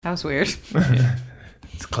That was weird.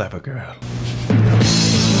 It's clever girl.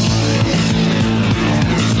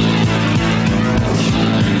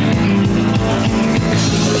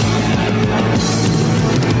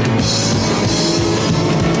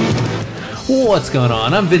 What's going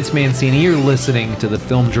on? I'm Vince Mancini. You're listening to the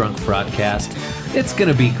Film Drunk Fraudcast. It's going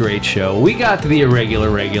to be a great show. We got the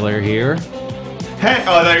irregular here. Hey,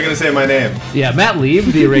 oh, I thought you were going to say my name. Yeah, Matt Lieb,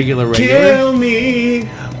 the irregular. Kill me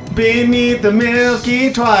beneath the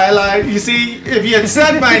milky twilight. You see, if you had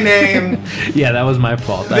said my name, Yeah, that was my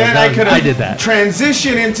fault. then I could I have did that.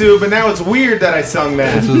 transition into, but now it's weird that I sung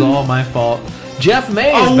that. This was all my fault. Jeff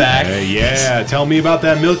May is back. Yeah, tell me about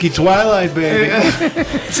that milky twilight, baby.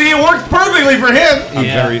 See, it worked perfectly for him.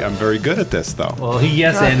 Yeah. I'm very good at this, though. Well, he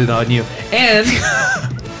yes-anded on you. And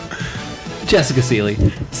Jessica Seeley.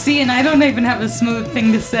 See, and I don't even have a smooth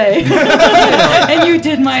thing to say. And you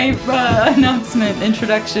did my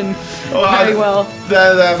introduction very well.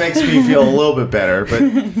 That makes me feel a little bit better. But,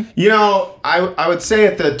 you know, I would say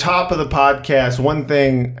at the top of the podcast, one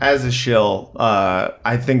thing as a shill,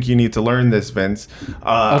 I think you need to learn this, Vince.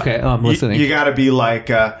 Okay, I'm listening. You got to be like,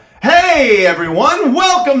 hey, everyone,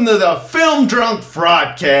 welcome to the Film Drunk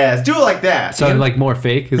Fraudcast. Do it like that. So, like, more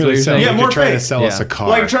fake is what you're saying? Yeah, like more you're trying to fake. sell us Yeah. a car.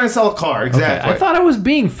 Like trying to sell a car, exactly. I thought I was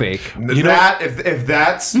being fake. If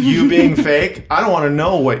that's you being fake, I don't want to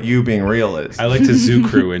know what you being real is. I like to Zoo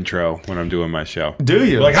Crew intro when I'm doing my show. Do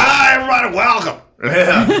you? Like, hi, everybody, welcome.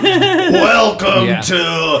 Yeah. Welcome Yeah.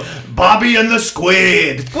 to Bobby and the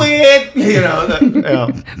Squid. Squid, you know.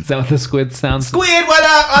 Is that what the squid sounds? Squid, what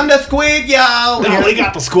up? I'm the Squid, yo. No, we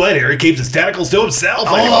got the squid here. He keeps his tentacles to himself.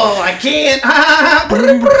 Oh, I can't.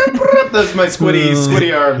 That's my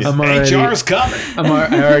squiddy arms. I'm already, HR's coming.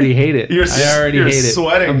 I already hate it. You're I already you're hate it.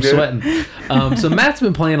 sweating, I'm dude. sweating. So Matt's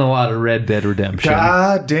been playing a lot of Red Dead Redemption.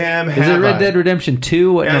 God damn. Is it Red Dead Redemption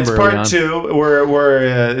 2? What Yeah, it's number are we part on? 2.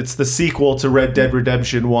 We're it's the sequel to Red Dead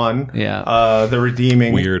Redemption 1. Yeah. The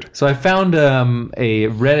redeeming. Weird. So I found a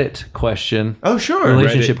Reddit question. Oh, sure.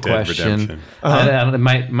 Relationship Reddit Dead question. Redemption.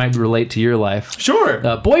 It might relate to your life. Sure.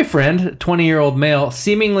 Boyfriend, 20-year-old male,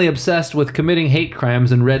 seemingly obsessed with committing hate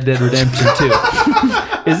crimes in Red Dead Redemption 2.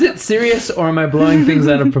 Is it serious or am I blowing things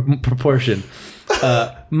out of proportion?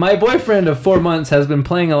 My boyfriend of 4 months has been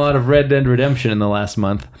playing a lot of Red Dead Redemption in the last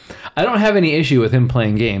month. I don't have any issue with him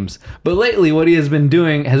playing games, but lately what he has been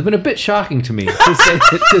doing has been a bit shocking to me, to say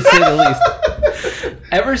the least.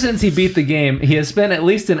 Ever since he beat the game, he has spent at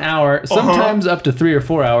least an hour, sometimes up to 3 or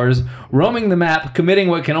 4 hours, roaming the map, committing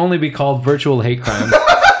what can only be called virtual hate crimes.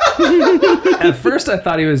 At first, I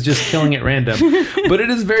thought he was just killing at random, but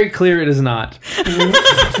it is very clear it is not.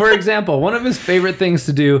 For example, one of his favorite things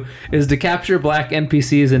to do is to capture black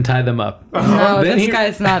NPCs and tie them up. No, Then this he-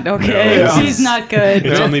 guy's not okay. No. He's not good.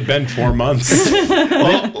 It's only been 4 months.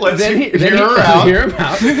 Well, let's Then he, hear her out. hear him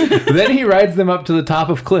out. Then he rides them up to the top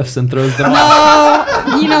of cliffs and throws them off.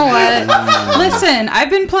 Oh, you know what? Listen, I've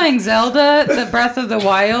been playing Zelda, the Breath of the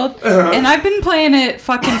Wild, and I've been playing it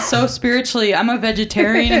fucking so spiritually. I'm a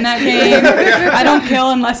vegetarian in that game. I don't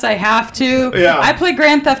kill unless I have to. Yeah. I play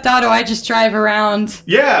Grand Theft Auto. I just drive around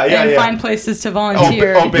and find places to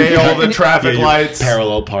volunteer. Obey all the traffic Yeah, lights.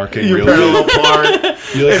 Parallel parking. You really parallel park.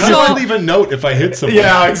 You're like, how do So- I leave a note if I hit someone?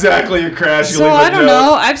 Yeah, exactly. You crash. You So leave a I don't note.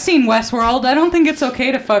 know. I've seen Westworld. I don't think it's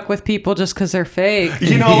okay to fuck with people just because they're fake.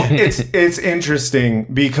 You know, it's interesting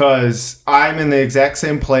because I'm in the exact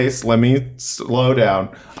same place. Let me slow down.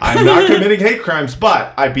 I'm not committing hate crimes,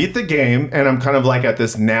 but I beat the game and I'm kind of like at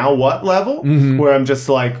this now what level where I'm just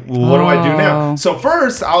like, what do I do now? Oh. So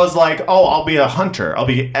first I was like, oh, I'll be a hunter. I'll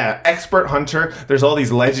be an expert hunter. There's all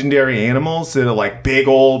these legendary animals that are like big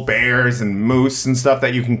old bears and moose and stuff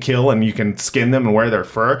that you can kill and you can skin them and wear their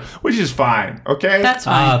fur, which is fine. Okay. That's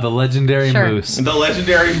fine. The legendary Sure. moose. the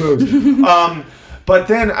legendary moose. But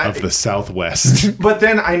then Of the Southwest. But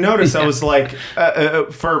then I noticed I was like,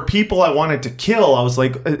 for people I wanted to kill, I was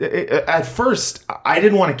like, at first I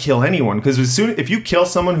didn't want to kill anyone because if you kill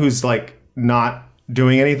someone who's like not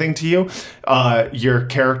doing anything to you, your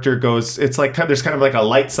character goes. It's like there's kind of like a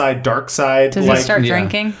light side, dark side. Does like, he start yeah.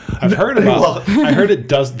 drinking? I've heard about. I heard it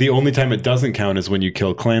does. The only time it doesn't count is when you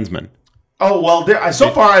kill Klansmen. Oh well, so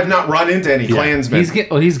far I've not run into any Klansmen.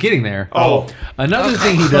 He's getting there. Oh. Another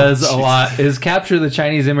thing he does a lot is capture the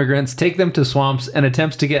Chinese immigrants, take them to swamps, and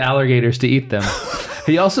attempts to get alligators to eat them.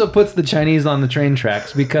 He also puts the Chinese on the train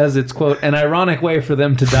tracks because it's, quote, an ironic way for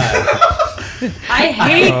them to die. I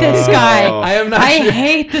hate this guy. I am not I sure.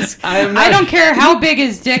 hate this. I am not I don't care how big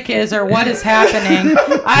his dick is or what is happening.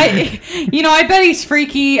 I bet he's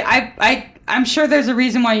freaky. I'm sure there's a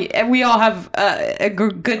reason why we all have a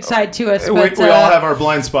good side to us. But, we all have our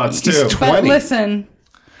blind spots too. But listen,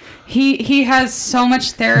 He has so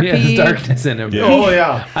much therapy. He has darkness in him. Yeah. Oh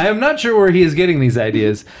yeah. I am not sure where he is getting these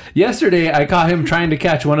ideas. Yesterday, I caught him trying to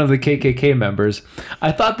catch one of the KKK members.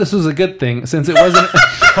 I thought this was a good thing since it wasn't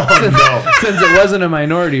since it wasn't a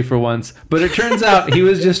minority for once. But it turns out he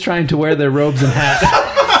was just trying to wear their robes and hat.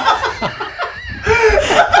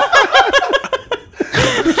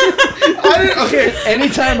 Okay.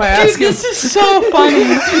 Anytime I ask him, This is so funny.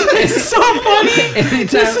 This is so funny.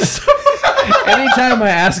 anytime I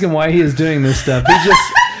ask him why he is doing this stuff,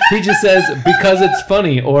 he just says because it's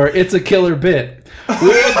funny or it's a killer bit.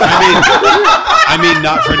 I mean,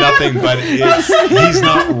 not for nothing, but he's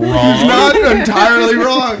not wrong. He's not entirely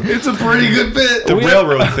wrong. It's a pretty good bit. The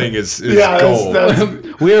railroad thing is Yeah, gold.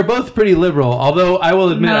 that's We are both pretty liberal, although I will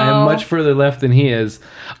admit I am No. much further left than he is.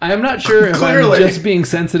 I am not sure if Clearly. I'm just being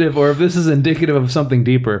sensitive or if this is indicative of something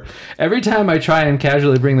deeper. Every time I try and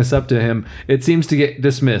casually bring this up to him, it seems to get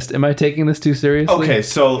dismissed. Am I taking this too seriously? Okay,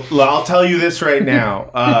 so I'll tell you this right now.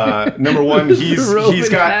 Number one, he's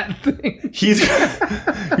got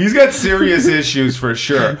serious issues for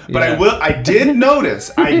sure. But Yeah. I did notice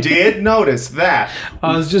that.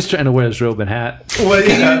 I was just trying to wear his robe and hat. Well,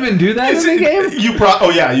 Can yeah. you even do that in the game?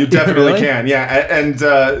 You definitely Really? can. Yeah, and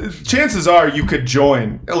chances are you could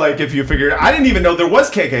join. Like if you figured, I didn't even know there was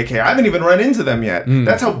KKK. I haven't even run into them yet.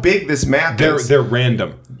 That's how big this map is. They're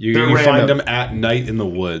random. You They're find random. them at night in the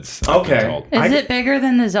woods. I've been Okay. told. Is it bigger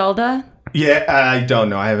than the Zelda? Yeah, I don't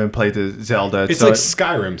know. I haven't played the Zelda. It's so like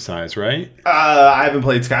Skyrim size, right? I haven't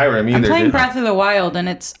played Skyrim either. I'm playing dude. Breath of the Wild, and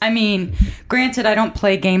granted, I don't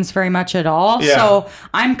play games very much at all. Yeah. So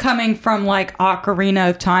I'm coming from like Ocarina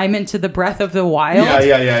of Time into the Breath of the Wild. Yeah. Like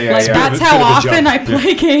yeah. that's Bit how of a often jump. I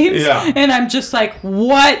play games, Yeah. and I'm just like,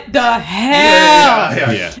 what the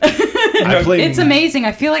hell? Yeah. I played. It's amazing.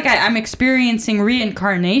 I feel like I'm experiencing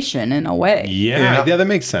reincarnation in a way. Yeah, that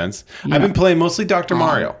makes sense. I've been playing mostly Dr.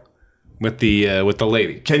 Mario with the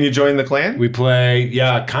lady. Can you join the clan? We play,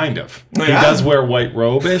 kind of. He Yeah. does wear white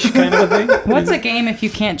robe-ish kind of a thing. What's a game if you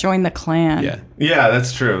can't join the clan? Yeah. Yeah,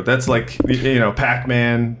 that's true. That's like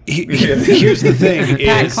Pac-Man. Here's the thing: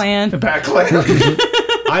 Pac is Clan. Pac-Clan.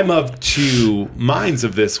 I'm of two minds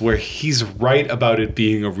of this, where he's right about it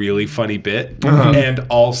being a really funny bit, and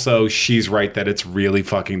also she's right that it's really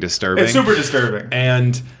fucking disturbing. It's super disturbing.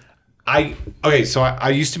 And I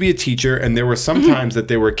used to be a teacher, and there were some times that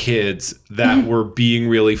there were kids that were being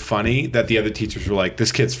really funny that the other teachers were like,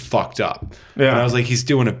 this kid's fucked up. Yeah. And I was like, he's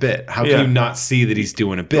doing a bit. How Yeah. can you not see that he's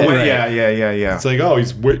doing a bit? Well, yeah. It's like, oh,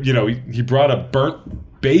 he brought a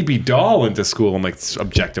burnt baby doll into school. I'm like, it's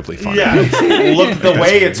objectively funny. Yeah. Look the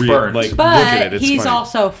way it's real, burnt. like, look But at it. It's he's funny.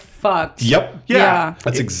 also fucked. Yep. Yeah.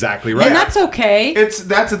 That's exactly right. And that's okay. That's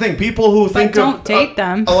the thing. People who think don't of date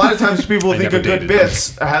them. A lot of times, people who think never of good dated them.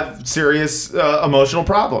 bits have serious emotional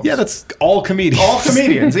problems. Yeah, that's all comedians. all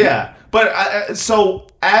comedians. Yeah, but so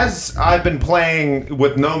as I've been playing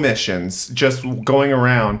with no missions, just going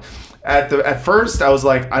around. At first, I was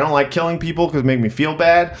like, I don't like killing people because it make me feel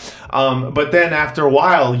bad. But then after a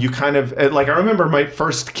while, you kind of like. I remember my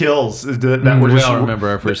first kills that were we just all remember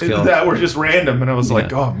our first kill. that were just random, and I was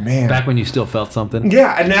like, oh man. Back when you still felt something.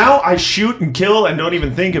 Yeah, and now I shoot and kill and don't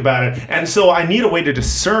even think about it. And so I need a way to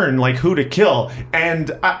discern like who to kill. And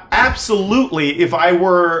absolutely, if I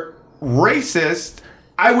were racist,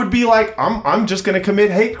 I would be like, I'm just going to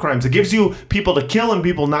commit hate crimes. It gives you people to kill and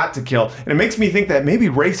people not to kill. And it makes me think that maybe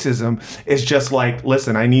racism is just like,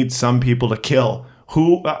 listen, I need some people to kill.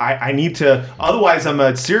 Who I need to, otherwise I'm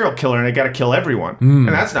a serial killer and I got to kill everyone. And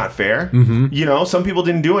that's not fair. Some people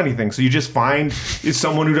didn't do anything. So you just find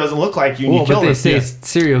someone who doesn't look like you and Well, you kill but they them. say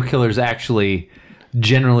serial killers actually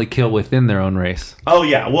generally kill within their own race. Oh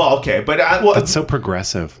yeah, well okay, but That's so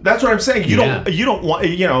progressive. that's what I'm saying. You Yeah. don't want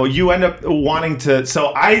you end up wanting to.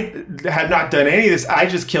 So I have not done any of this. I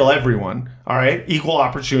just kill everyone. All right, equal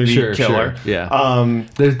opportunity killer. Sure. Yeah.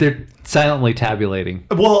 They're silently tabulating.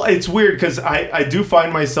 Well, it's weird because I do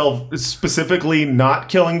find myself specifically not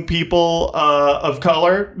killing people of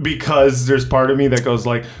color because there's part of me that goes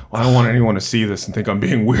like, well, I don't want anyone to see this and think I'm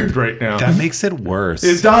being weird right now. That makes it worse.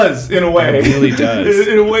 It does in a way. It really does.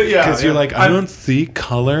 in a way, yeah. Because you're like, I don't see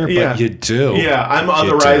color, but you do. Yeah, I'm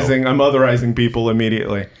You do. otherizing people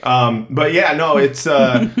immediately. But yeah, no, it's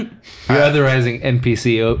You're otherizing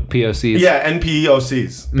NPC POCs. yeah,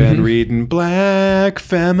 NPOCs. Been reading Black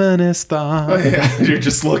Feminist Thought. Yeah, you're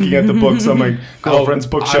just looking at the books on my girlfriend's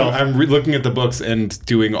bookshelf. I'm looking at the books and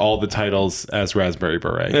doing all the titles as Raspberry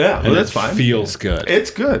Beret. Yeah, well, and that's it fine. Feels good. It's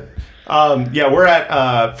good. We're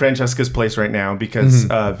at Francesca's place right now because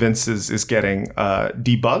Vince is getting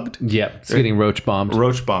debugged, Yep. It's getting roach bombed.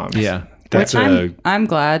 roach bombed. Yeah. That's I'm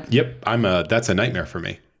glad. Yep. That's a nightmare for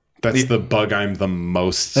me. That's the bug I'm the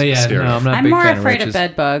most Oh, yeah, scared no, of. I'm not a I'm big more fan afraid of of roaches.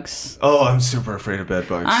 bed bugs. Oh, I'm super afraid of bed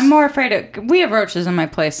bugs. I'm more afraid of. We have roaches in my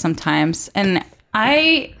place sometimes, and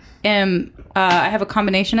I am. I have a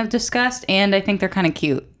combination of disgust, and I think they're kind of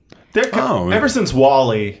cute. Ever since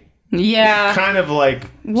Wall-E, Yeah. kind of like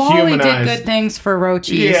Wall-E did humanized. good things for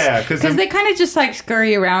roaches. Yeah, 'cause they kind of just like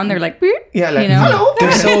scurry around. They're like, "Beep," Yeah, like, you know? hello.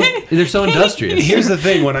 They're so industrious. Here's the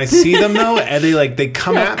thing: when I see them though, and they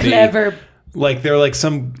come So at clever. me like they're like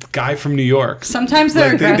some guy from New York. Sometimes they're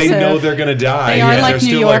Like aggressive. they know they're gonna die. They are and like they're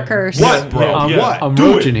New still like, Yorkers. what, bro? I'm, What? I'm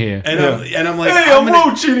Do roaching it." here. And I'm like, Hey, I'm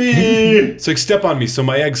roaching it. It's like, step on me so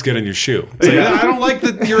my eggs get on your shoe. It's like, I don't like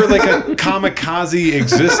that you're like a kamikaze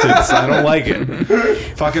existence. I don't like it.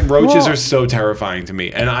 Fucking roaches are so terrifying to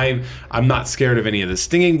me. And I'm not scared of any of the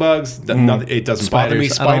stinging bugs. It doesn't bother me.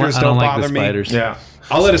 Spiders I don't like bother the me. spiders. Yeah.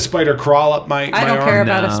 I'll let a spider crawl up my I don't arm. care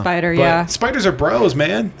about a No. spider. But Yeah. spiders are bros,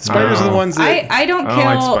 man. Spiders are the ones that... I don't I don't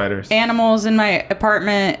like kill spiders. animals in my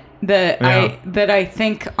apartment that I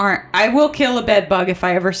think aren't. I will kill a bed bug if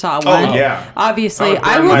I ever saw one. yeah. Obviously, I would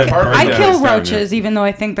I burn will. my apartment I down. kill Down, roaches, even though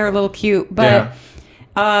I think they're a little cute. But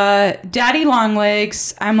daddy long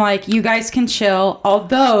legs, I'm like, you guys can chill.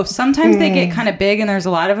 Although sometimes they get kind of big and there's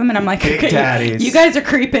a lot of them, and I'm like, Big okay, daddies. you guys are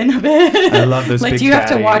creeping a bit. I love those Like, big do you have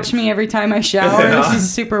to daddies. watch me every time I shower? Yeah. This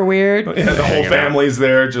is super weird. Yeah, the whole Hanging out. family's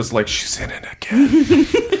there, just like, she's in it again.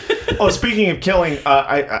 Oh, speaking of killing,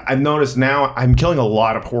 I've noticed now I'm killing a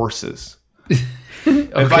lot of horses.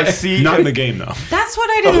 If I see, Not in the game, though. That's what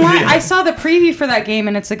I didn't like. yeah. I saw the preview for that game,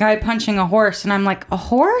 and it's a guy punching a horse, and I'm like, a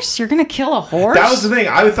horse? You're gonna kill a horse? that was the thing.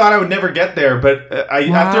 I thought I would never get there, but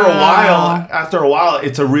after a while,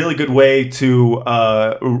 it's a really good way to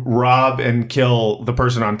rob and kill the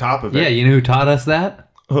person on top of it. Yeah, you know who taught us that?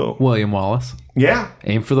 Who? William Wallace. Yeah.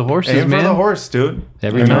 Aim for the horses, Aim man. for the horse, dude.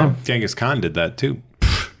 Every You know? time. Genghis Khan did that, too.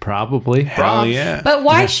 Probably. Hell yeah. But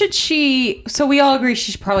why should she? So we all agree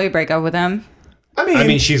she should probably break up with him. I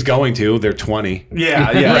mean, she's going to. They're 20.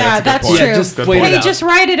 yeah. Yeah, that's point. true. Yeah, just Good wait point. it Hey, out. just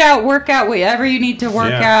write it out, work out whatever you need to work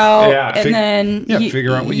Yeah. out, Yeah. and then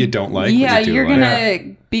figure out what you don't like, what Yeah, you do you're like. gonna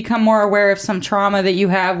become more aware of some trauma that you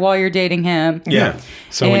have while you're dating him. Yeah.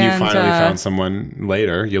 So when you And, finally found someone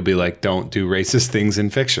later, you'll be like, don't do racist things in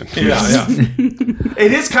fiction. Yeah.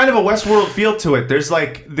 It is kind of a Westworld feel to it. There's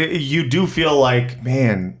like, you do feel like,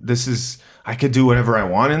 man, this is, I could do whatever I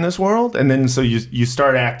want in this world. And then so you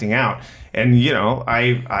start acting out. And, you know,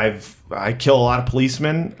 I kill a lot of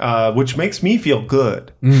policemen, which makes me feel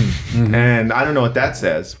good. Mm-hmm. And I don't know what that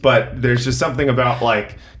says, but there's just something about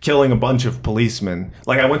like killing a bunch of policemen.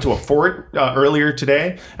 Like I went to a fort earlier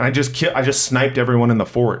today, and I just sniped everyone in the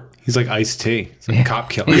fort. He's like Ice-T. He's like a cop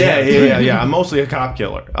killer. Yeah. I'm mostly a cop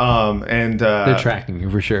killer. They're tracking you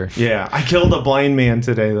for sure. Yeah, I killed a blind man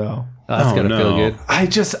today though. Oh, that's Oh, gotta no. feel good. I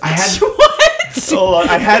had What? so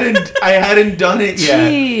I hadn't done it yet.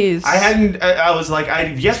 Jeez. I was like,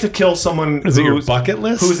 I've yet to kill someone Is it your who's bucket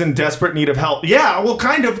list? who's in desperate need of help. Yeah, well,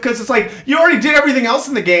 kind of, because it's like you already did everything else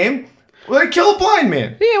in the game. Well, then kill a blind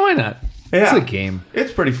man. Yeah, why not? Yeah. It's a game.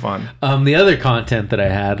 It's pretty fun. The other content that I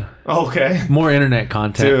had, Okay, more internet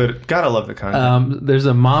content. dude, gotta love the content. There's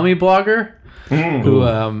a mommy blogger who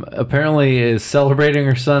apparently is celebrating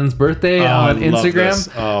her son's birthday I on love Instagram this.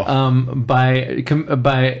 Oh.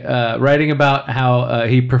 by writing about how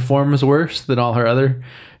he performs worse than all her other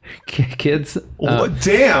kids.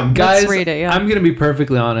 Damn, Guys, read it, yeah. I'm gonna be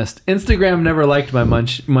perfectly honest. Instagram never liked my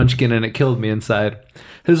munchkin, and it killed me inside.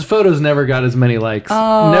 His photos never got as many likes,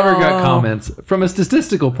 never got comments. From a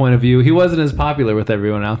statistical point of view, he wasn't as popular with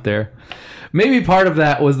everyone out there. Maybe part of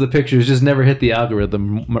that was the pictures just never hit the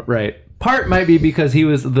algorithm right. Part might be because he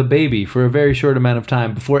was the baby for a very short amount of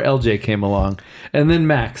time before LJ came along, and then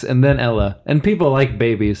Max, and then Ella, and people like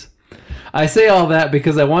babies. I say all that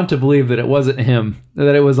because I want to believe that it wasn't him,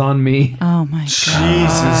 that it was on me. Oh my god.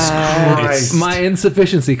 Jesus Christ. My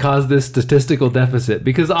insufficiency caused this statistical deficit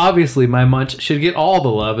because obviously my munch should get all the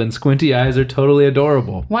love and squinty eyes are totally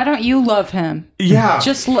adorable. Why don't you love him? Yeah,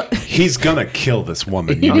 Just look. He's gonna kill this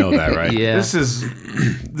woman. You know that, right? Yeah.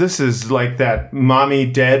 This is like that mommy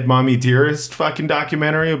dead, mommy dearest fucking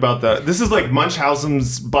documentary about this is like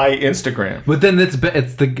Munchausen's by Instagram. But then it's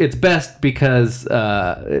best because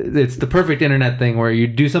it's the perfect internet thing where you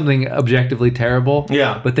do something objectively terrible,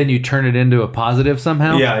 Yeah. but then you turn it into a positive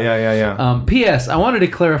somehow. Yeah. P.S. I wanted to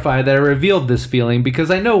clarify that I revealed this feeling because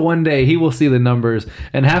I know one day he will see the numbers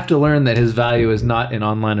and have to learn that his value is not in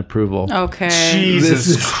online approval. Okay. Jesus This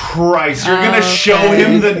is- Christ, you're gonna show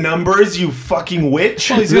him the numbers, you fucking witch?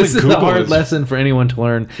 He's gonna This is a Google hard this. lesson for anyone to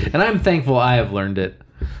learn, and I'm thankful I have learned it.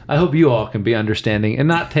 I hope you all can be understanding and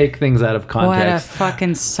not take things out of What a context.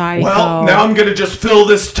 fucking psycho. Well, now I'm gonna just fill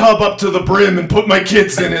this tub up to the brim and put my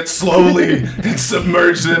kids in it slowly and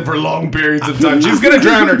submerge them for long periods of time. She's gonna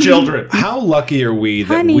drown her children. How lucky are we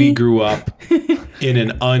that Honey. we grew up in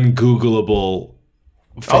an ungoogleable,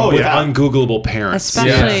 with ungoogleable parents?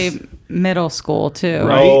 Especially middle school, too.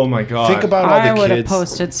 Right? Oh my god. Think about all I the would have kids.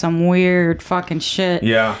 posted some weird fucking shit.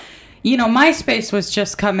 Yeah. You know, MySpace was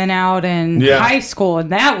just coming out in Yeah. high school,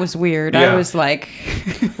 and that was weird. Yeah. I was like,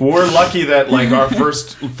 We're lucky that like our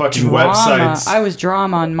first fucking drama. websites. I was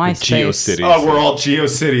drama on MySpace. GeoCities. Oh, we're all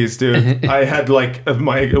GeoCities, dude. I had like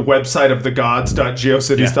my website of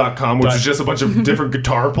thegods.geocities.com, which is just a bunch of different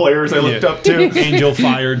guitar players I looked up to.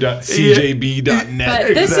 Angelfire.cjb.net.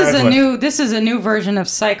 But this is Exactly. a new version of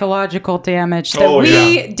psychological damage that Oh, we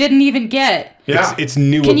yeah. didn't even get. Yeah. It's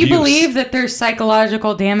new Can you abuse. believe that there's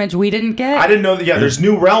psychological damage we didn't get? I didn't know that. Yeah, there's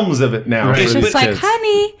new realms of it now. Right. It's for just the like, kids.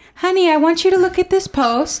 honey, I want you to look at this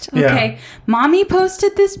post. Yeah. Okay, mommy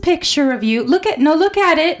posted this picture of you. Look at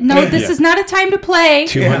it. No, this Yeah. is not a time to play.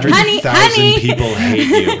 200,000 people hate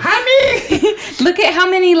you. Honey, look at how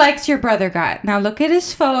many likes your brother got. Now look at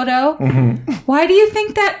his photo. Mm-hmm. Why do you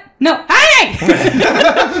think that? No, honey.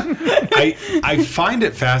 I find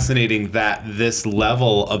it fascinating that this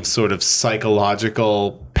level of sort of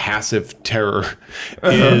psychological passive terror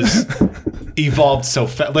is evolved so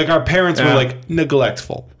fast. Like our parents were Yeah. like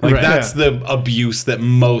neglectful. Like Right. that's the abuse that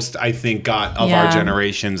most I think got of Yeah. our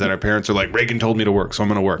generations. That our parents are like, Reagan told me to work, so I'm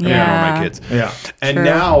going to work. I'm going to Yeah. ignore my kids. Yeah. And True.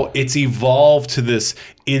 now it's evolved to this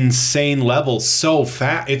insane level so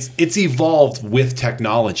fast. It's evolved with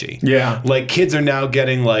technology. Yeah. Like kids are now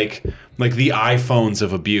getting like the iPhones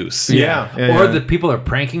of abuse. Yeah. Or the people are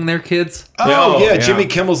pranking their kids. Oh, Yeah. yeah, Jimmy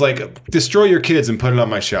Kimmel's like, destroy your kids and put it on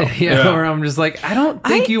my show. Yeah, or I'm just like, I don't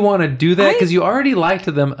think you want to do that because you already liked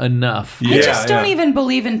them enough. I just don't yeah. even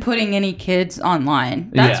believe in putting any kids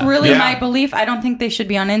online. That's Yeah. really Yeah. my belief. I don't think they should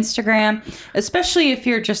be on Instagram, especially if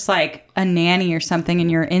you're just like a nanny or something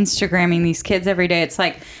and you're Instagramming these kids every day. It's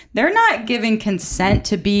like they're not giving consent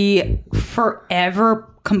to be forever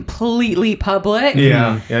completely public.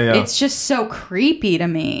 Yeah. Yeah. It's just so creepy to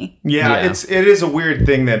me. Yeah, Yeah. it is a weird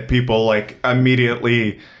thing that people like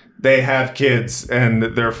immediately they have kids and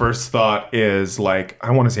their first thought is like,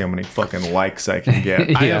 I want to see how many fucking likes I can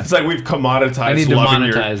get. Yeah. It's like we've commoditized. I need to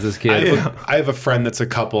loving monetize this kid. I have a friend that's a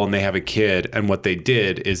couple and they have a kid, and what they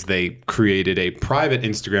did is they created a private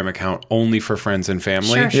Instagram account only for friends and family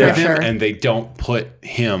Sure, with him, sure. and they don't put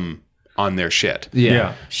him on their shit.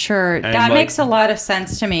 Yeah. Sure. That like- makes a lot of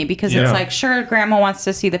sense to me because it's Yeah. like, sure, grandma wants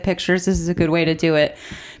to see the pictures. This is a good way to do it.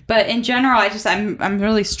 But in general, I'm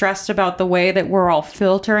really stressed about the way that we're all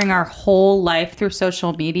filtering our whole life through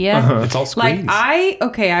social media. It's all Like screens.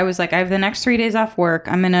 I was like, I have the next 3 days off work.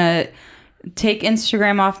 I'm going to take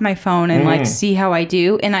Instagram off my phone and like see how I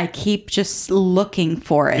do. And I keep just looking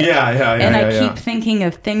for it. Yeah. And I yeah. keep thinking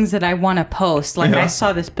of things that I want to post. Like Yeah. I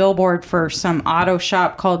saw this billboard for some auto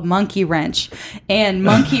shop called Monkey Wrench, and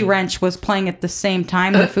Monkey Wrench was playing at the same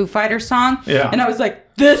time the Foo Fighters song. Yeah. And I was like,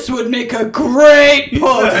 this would make a great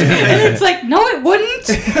post. And it's like, no, it wouldn't.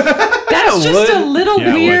 That's just a little Yeah,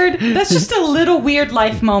 it weird. That's just a little weird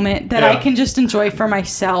life moment that I Yeah. can just enjoy for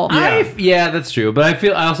myself. Yeah, that's true. But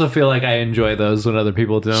I also feel like I enjoy those when other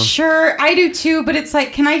people do. Sure, I do too, but it's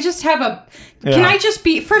like, can I just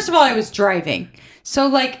be, first of all, I was driving. So,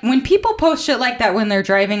 like, when people post shit like that when they're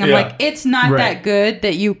driving, I'm Yeah. like, it's not Right. that good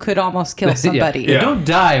that you could almost kill somebody. Yeah. Don't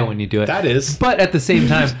die when you do it. That is. But at the same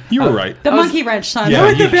time, You were right. The monkey wrench son. Yeah,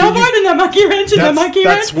 With the you- billboard and the monkey wrench and the That's- monkey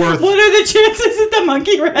that's wrench. worth- What are the chances of the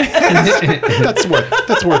monkey wrench? That's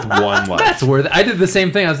worth one life. That's worth it. I did the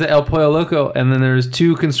same thing. I was at El Pollo Loco, and then there was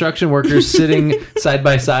 2 construction workers sitting side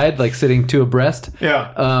by side, like sitting 2 abreast. Yeah.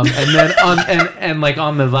 And then and like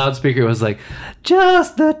on the loudspeaker it was like,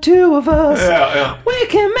 just the 2 of us. Yeah. We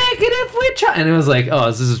can make it if we try. And it was like, oh,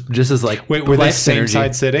 this is just as like Wait, were they life same synergy.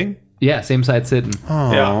 side sitting? Yeah, same side sitting.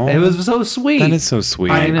 Yeah. It was so sweet. That is so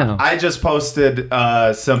sweet. I know. I just posted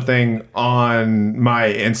something on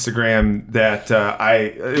my Instagram that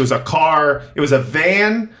it was a car, it was a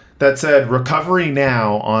van that said "Recovery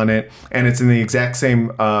Now" on it, and it's in the exact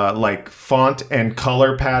same like font and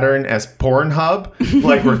color pattern as Pornhub,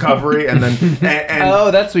 like recovery, and then and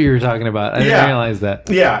Oh, that's what you were talking about. I didn't Yeah. realize that.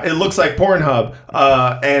 yeah, it looks like Pornhub,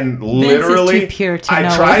 and literally, too pure to I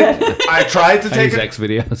know tried to I take use a, X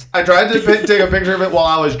videos. I tried to take a picture of it while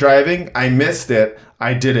I was driving. I missed it.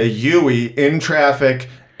 I did a Yui in traffic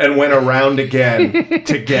and went around again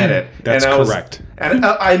to get it. That's and I was, correct. And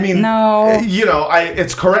I mean, No. you know,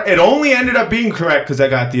 it's correct. It only ended up being correct because I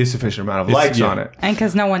got the sufficient amount of likes on it. And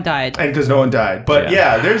because no one died. And because no one died. But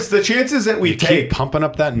yeah, there's the chances that we You keep take. pumping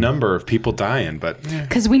up that number of people dying, but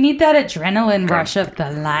Because we need that adrenaline rush of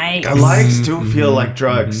the likes. The likes do feel like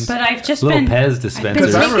drugs. But I've just Little been Pez I've dispensers.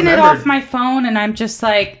 been I taking it remembered- off my phone, and I'm just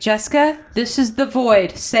like, Jessica, this is the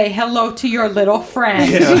void. Say hello to your little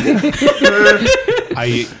friend.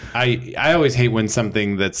 I always hate when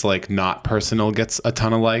something that's like not personal gets a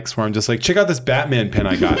ton of likes. Where I'm just like, check out this Batman pin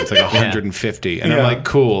I got. It's like 150, and I'm Yeah. like,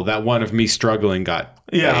 cool. That one of me struggling got.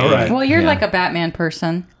 Yeah, 80. right. Well, you're Yeah. like a Batman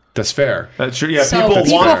person. That's fair. That's true. Yeah, So people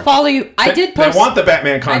want. follow you. I did post. They want the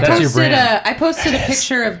Batman I content. That's your posted brand. I posted a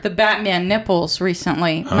picture of the Batman nipples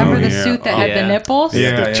recently. Remember the yeah. suit that Oh, had yeah. the nipples?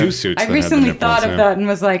 Yeah. There are two suits. I that have the recently nipples, thought of yeah. that and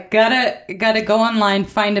was like, gotta go online,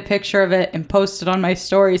 find a picture of it, and post it on my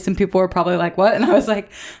stories. And people were probably like, "What?" And I was like,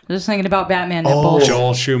 "I'm just thinking about Batman nipples."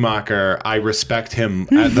 Joel Schumacher, I respect him.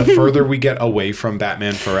 The further we get away from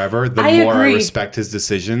Batman Forever, the I more agree. I respect his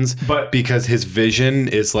decisions. But- because his vision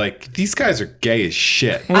is like, these guys are gay as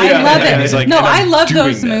shit. I Yeah. love And it. he's like, No, and I'm I love doing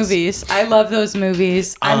those this. movies. I love those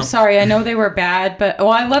movies. I'm sorry, I know they were bad, but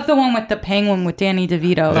I love the one with the penguin with Danny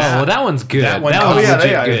DeVito. Oh, well, that one's good. That one- That oh, one's yeah,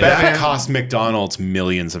 legit yeah, good. Batman- That cost McDonald's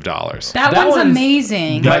millions of dollars. that that one's one's-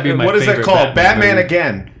 amazing. Might be my What is that favorite called? Batman movie.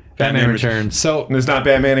 Again. Batman Returns. So And it's not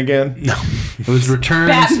Batman Again. no, It was Returns,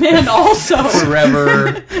 Batman also. Forever,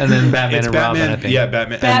 and then Batman it's and Batman. Robin, I think. Yeah,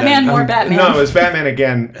 Batman. and Batman then- more Batman. No, it was Batman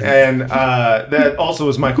Again, and that also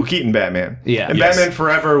was Michael Keaton Batman. Yeah. and Yes. Batman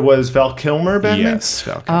Forever was Val Kilmer Batman. Yes,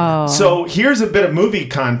 Falcon. Oh. So here's a bit of movie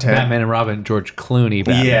content. Batman and Robin, George Clooney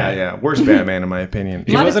Batman. Yeah, worst Batman in my opinion.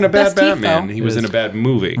 He Lot of wasn't a bad best teeth, Batman. though. He was in a bad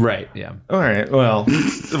movie. Right, yeah. All right, well,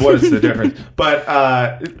 what is the difference? But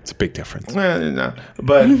It's a big difference. no.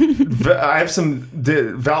 But I have some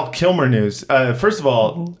Val Kilmer news. First of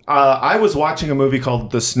all, I was watching a movie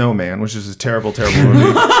called The Snowman, which is a terrible, terrible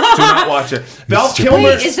movie. Do not watch it. Val Kilmer.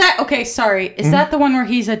 Wait, is that okay? Sorry, is that the one where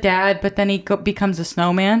he's a dad, but then he becomes a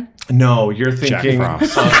snowman? No, you're thinking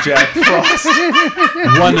Frost. of Jack Frost.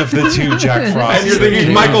 One of the two Jack Frost. And you're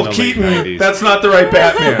thinking Michael Keaton. That's not the right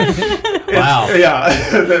Batman. Wow. Yeah,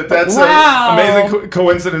 that's Wow. an amazing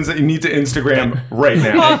coincidence that you need to Instagram right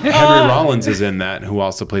now. Henry Rollins is in that, who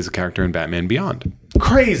also plays a character in Batman Beyond.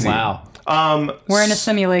 Crazy. Wow. We're in a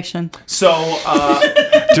simulation. So,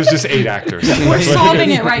 There's just 8 actors. We're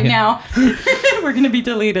solving it right now. We're gonna be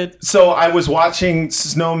deleted. so I was watching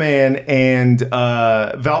Snowman, and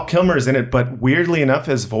Val Kilmer's in it, but weirdly enough,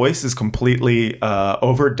 his voice is completely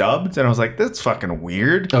overdubbed, and I was like, "That's fucking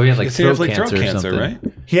weird." Oh, he had like He has throat like cancer throat or cancer, something.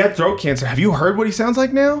 right? He had throat cancer. Have you heard what he sounds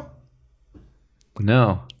like now?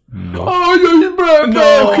 No. No, I'm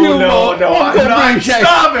not.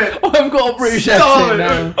 Stop it. I've got a British Stop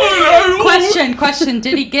accent it. now. Question.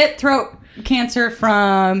 Did he get throat cancer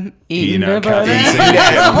from eating Eating a the butter?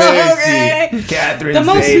 Catherine Okay. The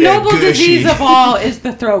most noble disease of all is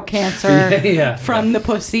the throat cancer Yeah. from the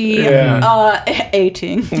pussy Yeah.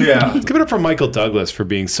 eating. Yeah. Give it up for Michael Douglas for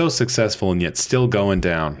being so successful and yet still going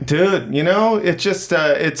down. Dude, you know, it just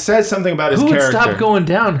it says something about his Who would character. stop going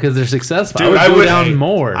down because they're successful? Dude, I would go down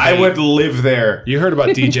more. I would live there. You heard about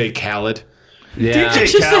DJ Khaled? yeah. DJ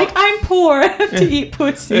She's Cal- like, I'm poor. I have to eat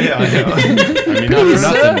pussy. Yeah, I know. I mean, not for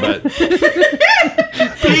nothing,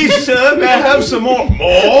 but Please, sir, may I have some more?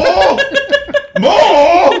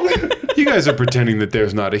 More? you guys are pretending that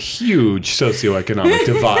there's not a huge socioeconomic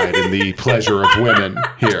divide in the pleasure of women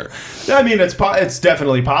here. I mean, it's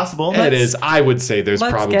definitely possible. It is. I would say there's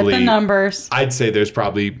Let's probably. get the numbers. I'd say there's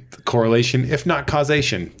probably correlation, if not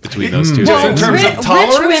causation, between those two. Just in things. terms of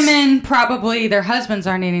tolerance? Rich women probably their husbands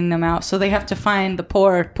aren't eating them out, so they have to find the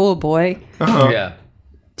poor pool boy Yeah.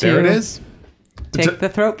 There it to is. take the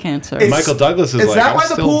throat cancer. Michael Douglas is Is like, that I'm why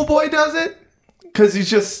the still- pool boy does it? Because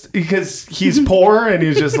he's poor and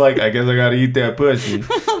he's just like, I guess I gotta eat that pussy.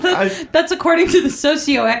 That's according to the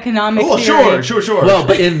socioeconomic Oh, theory. sure. Well,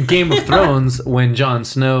 but in Game of Thrones, when Jon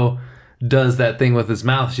Snow does that thing with his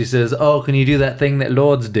mouth, she says, "Oh, can you do that thing that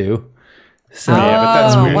lords do?" So Yeah, but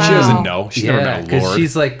that's Oh, weird. wow. She doesn't know. She's yeah, never met a because lord.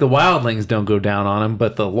 she's like the wildlings don't go down on him,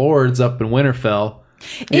 but the lords up in Winterfell.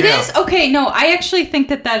 It Yeah. is okay. No, I actually think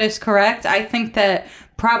that is correct. I think that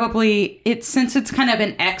probably since it's kind of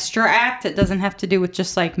an extra act. It doesn't have to do with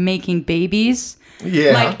just like making babies.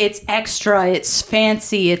 Yeah. Like it's extra, it's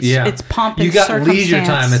fancy, it's pomp and You got circumstance. leisure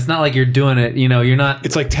time. It's not like you're doing it. You're not.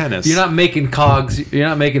 It's like tennis. You're not making cogs. You're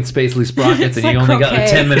not making spacely sprockets, and like you only got croquet.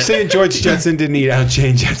 10 You're minutes. saying George Jetson didn't eat out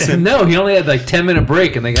Jane Jetson? No, he only had like 10-minute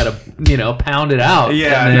break, and they got to pound it out.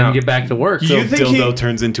 Yeah, and then no. get back to work. You So think dildo he-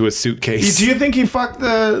 turns into a suitcase. Do you think he fucked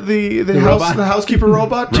the robot? housekeeper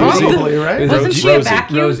robot? Rosie? Probably, right? Wasn't she a Rosie.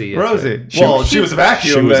 vacuum? Rosie. that's Rosie. right. Well, she was a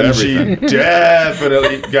vacuum, she was then everything. she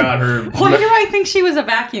definitely got her. Why do I think she was a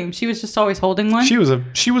vacuum? She was just always holding one. She was a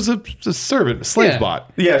servant, a slave Yeah.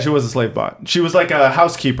 bot. Yeah, she was a slave bot. She was like a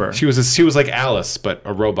housekeeper. She was like Alice, but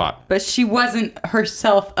a robot. But she wasn't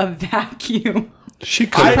herself a vacuum. She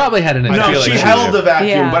could. She probably had an I No, feel intention. like she she held did. the vacuum,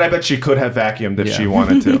 Yeah. but I bet she could have vacuumed if Yeah. she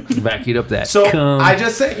wanted to. Vacuumed up that. So cum. I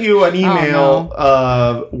just sent you an email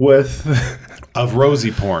with of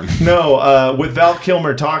Rosie porn. with Val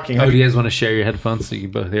Kilmer talking. Oh, do you guys want to share your headphones so you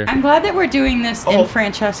can both hear? I'm glad that we're doing this Oh. in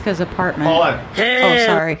Francesca's apartment. Hold on. Oh,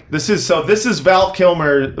 sorry. This is Val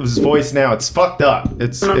Kilmer's voice now. It's fucked up.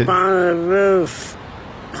 It's on the roof.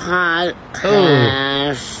 Hot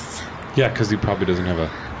ass. Yeah, because he probably doesn't have a.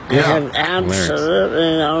 I have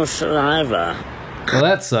absolutely no saliva. Well,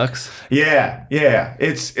 that sucks. yeah.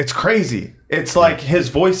 It's crazy. It's like his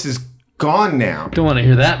voice is gone now. Don't want to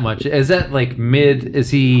hear that much. Is that like mid? Is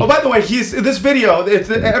he? Oh, by the way, this video.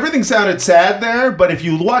 Everything sounded sad there, but if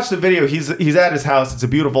you watch the video, he's at his house. It's a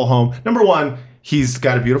beautiful home. Number one, he's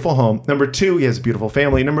got a beautiful home. Number two, he has a beautiful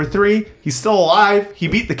family. Number three, he's still alive. He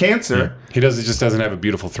beat the cancer. He just doesn't have a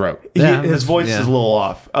beautiful throat. Yeah, His voice yeah. is a little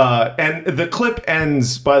off. And the clip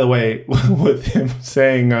ends, by the way, with him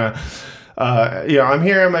saying, I'm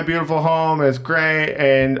here in my beautiful home. And it's great.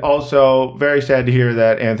 And also very sad to hear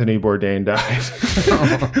that Anthony Bourdain died.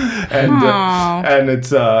 and it's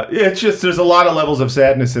just, there's a lot of levels of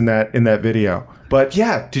sadness in that video. But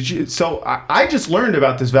yeah, so I just learned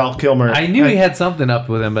about this Val Kilmer. I knew he had something up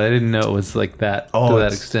with him, but I didn't know it was like that to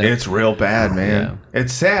that extent. It's real bad, man. Yeah.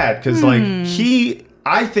 It's sad because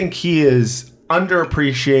I think he is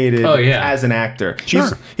underappreciated as an actor.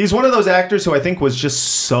 He's one of those actors who I think was just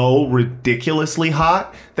so ridiculously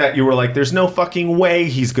hot that you were like, there's no fucking way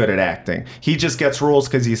he's good at acting. He just gets roles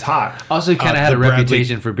because he's hot. Also, he kind of had the a Bradley-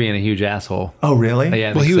 reputation for being a huge asshole. Oh, really?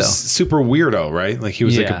 Yeah, I Well, think he was so. super weirdo, right? Like he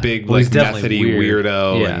was like Yeah. a big Well, like he's definitely methody weird.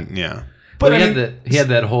 weirdo. Yeah. And, yeah. But I he mean- had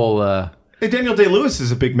that whole. Daniel Day-Lewis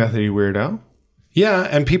is a big methody weirdo. Yeah,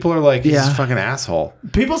 and people are like, he's Yeah. a fucking asshole.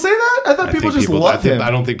 People say that? I thought I people think just love him.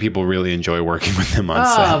 I don't think people really enjoy working with him on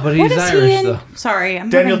Ah, set. but What he's is Irish he in? though. Sorry, I'm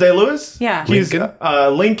Daniel having- Day-Lewis? Yeah. He's Lincoln?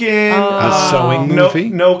 Lincoln. A sewing no, movie?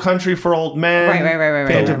 No Country for Old Men. Right.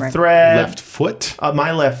 Phantom Thread. Left Foot.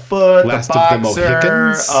 My Left Foot. Last the of the Boxer.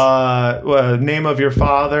 Mohicans. Name of Your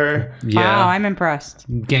Father. Yeah, Wow, I'm impressed.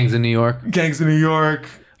 Gangs of New York. Gangs of New York.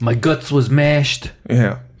 My guts was mashed.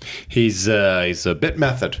 Yeah. He's a bit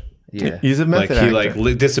method. Yeah, He's a Like method he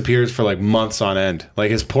actor. disappears for like months on end. Like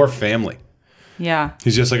his poor family. Yeah.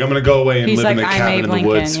 He's just like, I'm gonna go away and He's live in like, a I'm cabin Abe in the Lincoln,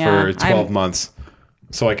 woods yeah. for 12 I'm- months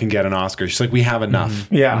so I can get an Oscar. She's like, we have enough.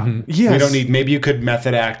 Yeah. Yes. We don't need. Maybe you could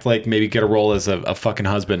method act, like maybe get a role as a fucking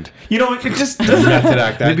husband. You know, it just doesn't. Method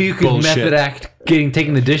act that maybe you could bullshit. method act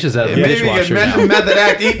taking the dishes out of the Maybe dishwasher. you now. method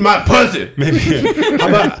act eat my pussy. Maybe.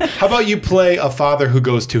 How about you play a father who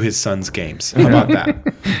goes to his son's games? How about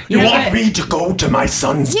that? You Yeah, want but- me to go to my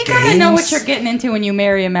son's You games? gotta know what you're getting into when you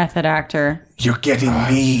marry a method actor. You're getting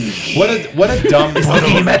me. What a dumb. The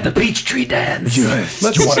game at the Peachtree Dance. Yes.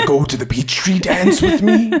 Do you want to go to the Peachtree dance with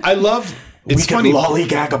me? I love. It's we funny can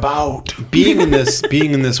lollygag about. being in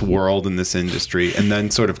this world, in this industry, and then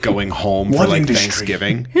sort of going home for What like industry?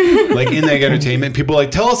 Thanksgiving, like in the entertainment. People are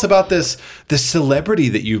like, tell us about this celebrity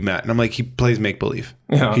that you've met, and I'm like, he plays make believe.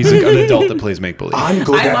 Yeah. He's like an adult that plays make believe. I'm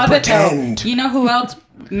good I at love pretend. it though. You know who else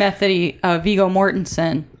methody? Viggo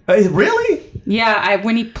Mortensen. Really? Yeah,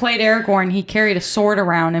 when he played Aragorn, he carried a sword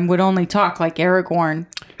around and would only talk like Aragorn.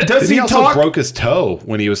 Does He he also talk? broke his toe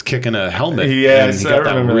when he was kicking a helmet. Yes, and he I got that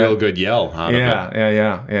remember real that. good yell out of it.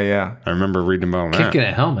 Yeah. I remember reading about that. Kicking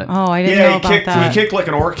a helmet. Oh, I didn't know Yeah, about he that. kicked like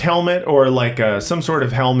an orc helmet or like some sort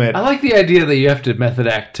of helmet. I like the idea that you have to method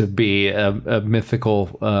act to be a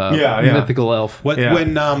mythical, mythical elf. What Yeah.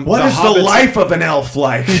 when What the is the hobbits- life of an elf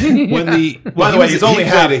like? when the By the way, he's only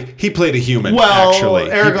half. he played a human. Well, actually, he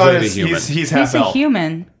Aragorn played a is human. he's half He's a elf.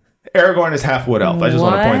 human. Aragorn is half wood elf. I just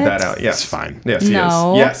want to point What? that out. Yes, It's fine. Yes, he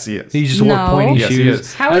No. is. Yes, he is. He just No. wore pointy Yes, he shoes.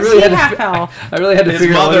 is. How I is really he had to half fi- elf? I really had to His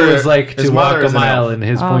figure out what mother- it was like his to walk mother a is an mile elf. in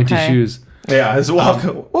his pointy Okay. shoes. Yeah, his walk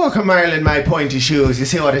a mile in my pointy shoes. You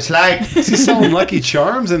see what it's like? Is he selling Lucky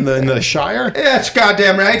Charms in the Shire? That's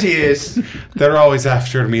goddamn right he is. They're always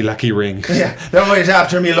after me, Lucky Rings. Yeah, they're always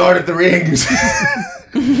after me, Lord of the Rings.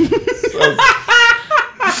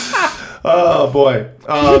 Oh boy.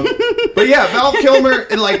 But yeah, Val Kilmer,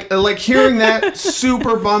 like hearing that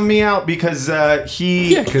super bummed me out because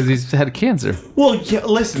he. Yeah, because he's had cancer. Well, yeah,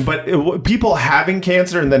 listen, but people having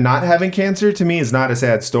cancer and then not having cancer to me is not a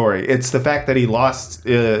sad story. It's the fact that he lost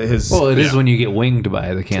his. Well, it is when you get winged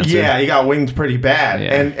by the cancer. Yeah, he got winged pretty bad,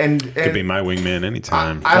 Yeah. and Could be my wingman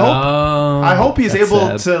anytime. I hope he's that's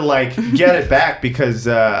able sad. to like get it back because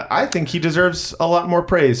I think he deserves a lot more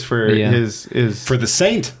praise for his For the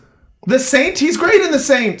Saint. The Saint. He's great in The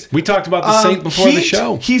Saint. We talked about the Saint before the Heat,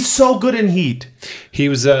 show. He's so good in Heat.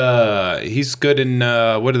 He's good in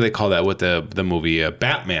what do they call that with the movie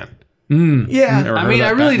Batman? Yeah, Never I heard mean, I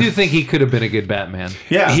about really Batman. do think he could have been a good Batman.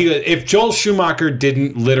 yeah. If Joel Schumacher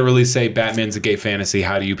didn't literally say Batman's a gay fantasy,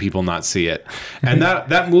 how do you people not see it? And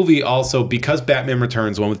that movie also, because Batman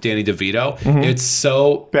Returns, one with Danny DeVito, it's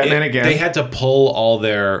so Batman again. They had to pull all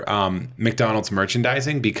their McDonald's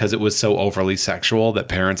merchandising because it was so overly sexual that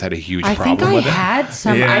parents had a huge I problem think I with it. had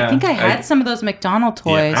some. Yeah. I think I had some of those McDonald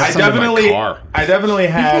toys. I I some in my definitely, car. I definitely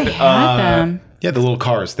I had. had them. Yeah, the little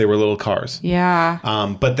cars. They were little cars. Yeah.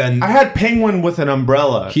 But then I had Penguin with an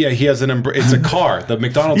umbrella. he has it's a car. The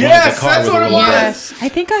McDonald's Yes, one is a car that's with what a it little was. Yes. I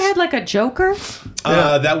think I had like a Joker.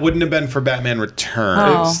 That wouldn't have been for Batman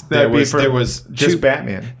Returns. Oh. That'd be for there was just two-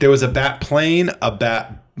 Batman. There was a bat plane, a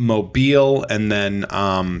Batmobile, and then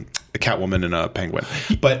a Catwoman and a Penguin.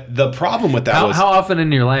 But the problem with that How, was how often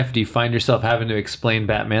in your life do you find yourself having to explain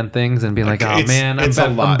Batman things and being like, oh It's- man, I'm it's a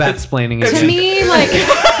lot. bat-splaining To again. me, like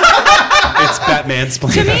it's Batman's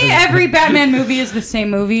plane. to me, every Batman movie is the same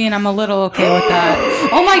movie, and I'm a little okay with that.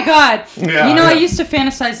 Oh my god! Yeah, you know, I yeah. used to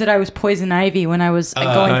fantasize that I was Poison Ivy when I was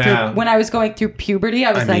going through yeah. when I was going through puberty.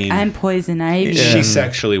 I was I mean, I'm Poison Ivy. She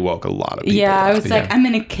sexually woke a lot of people. Yeah, I up. was like, I'm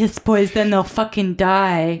gonna kiss boys, then they'll fucking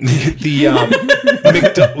die. It's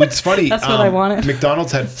funny. That's what I wanted.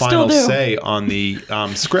 McDonald's had final do. say on the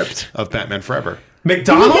script of Batman Forever.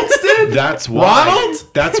 McDonald's did? That's why. Ronald?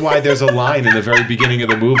 That's why there's a line in the very beginning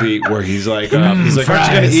of the movie where he's like, "What you gonna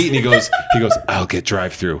fries. eat?" And he goes, "I'll get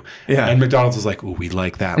drive-through." Yeah. And McDonald's was like, "Ooh, we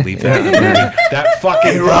like that. Leave that in the movie."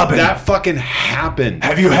 Robin. That fucking happened.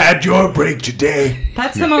 Have you had your break today?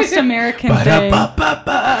 That's the most American thing. Well,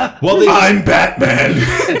 I'm Batman.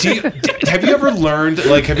 have you ever learned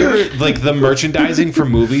have you ever the merchandising for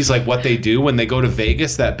movies, like what they do when they go to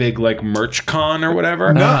Vegas, that big like merch con or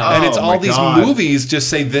whatever? No. And it's Oh, all my these God. movies just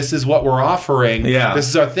say this is what we're offering. Yeah. This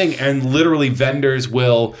is our thing. And literally vendors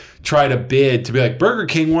will try to bid to be like, Burger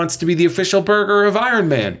King wants to be the official burger of Iron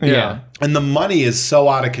Man. Yeah. And the money is so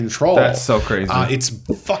out of control. That's so crazy. It's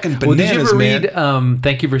fucking Well, bananas, did you ever man. read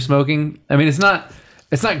Thank You for Smoking? I mean, it's not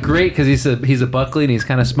great because he's a Buckley and he's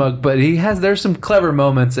kind of smug, but there's some clever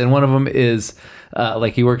moments, and one of them is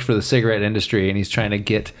like he works for the cigarette industry and he's trying to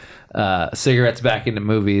get cigarettes back into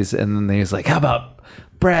movies, and then he's like, how about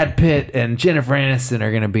Brad Pitt and Jennifer Aniston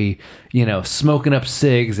are going to be, smoking up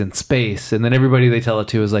cigs in space. And then everybody they tell it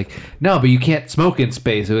to is like, no, but you can't smoke in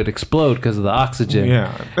space. It would explode because of the oxygen.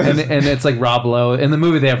 Yeah. and it's like Rob Lowe. In the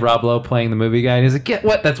movie, they have Rob Lowe playing the movie guy. And he's like, get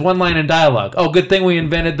what? That's one line in dialogue. Oh, good thing we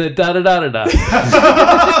invented the da-da-da-da-da.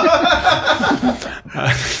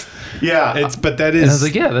 Yeah. But that And I was is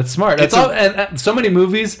like, yeah, that's smart. That's It's all. And so many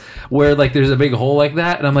movies where like there's a big hole like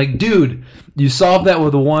that, and I'm like, dude, you solved that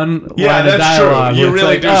with one Yeah, line of that's true. dialogue. You where it's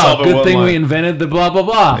really like, do solve it good with thing one we line. invented the blah blah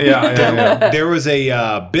blah. yeah. there was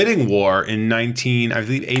a bidding war in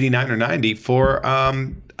 89 or 90 for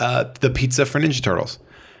the pizza for Ninja Turtles.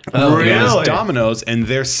 Oh, It was really? Domino's, and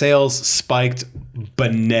their sales spiked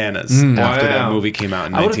bananas after that Wow. movie came out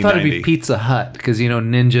in I would have thought it'd be 1990. Pizza Hut because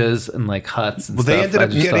ninjas and like huts and Well, stuff. they ended I up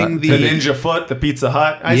just getting thought- The Ninja Foot, the Pizza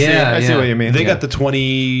Hut. I see Yeah. what you mean. They got the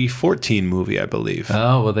 2014 movie, I believe.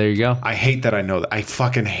 Oh well, there you go. I hate that I know that. I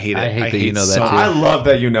fucking hate it. I hate that you know that, so too. I love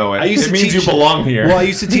that you know it. It means you belong here. Well, I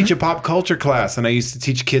used to teach a pop culture class, and I used to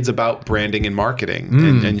teach kids about branding and marketing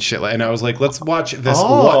and shit. And I was like, let's watch this.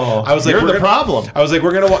 Oh, I was like, you're we're the gonna- problem. I was like,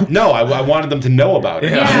 we're gonna. No, I wanted them to know about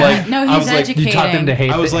it. Yeah. I was Yeah, like, no, I he's was like, educating. You taught them to hate,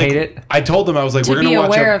 I was like, hate it. I told them I was like, To we're gonna be watch.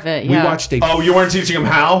 aware of it, We yeah. watched a. Oh, you weren't teaching him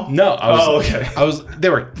how? No, I was. Oh, okay. I was. They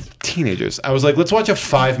were teenagers. I was like, let's watch a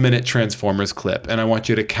 5-minute Transformers clip, and I want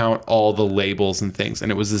you to count all the labels and things.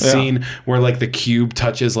 And it was the scene where like the cube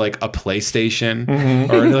touches like a PlayStation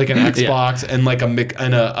or like an Xbox and like a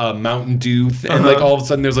Mountain Dew, and like all of a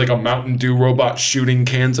sudden there's like a Mountain Dew robot shooting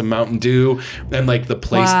cans of Mountain Dew, and like the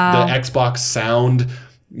Wow. the Xbox sound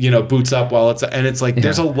boots up while it's like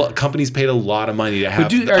there's companies paid a lot of money to have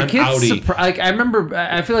Are kids Audi. I remember,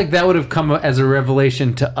 I feel like that would have come as a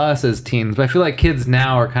revelation to us as teens, but I feel like kids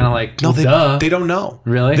now are kind of like, No, duh. they don't know.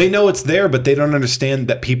 Really? They know it's there, but they don't understand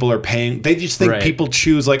that people are paying. They just think people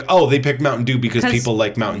choose they pick Mountain Dew because people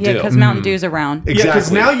like Mountain Dew. Yeah, because Mountain Dew's around. Yeah,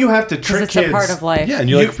 because now you have to Because trick it's kids. a part of life. Yeah, and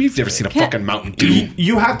you're like, we've never seen a fucking Mountain Dew.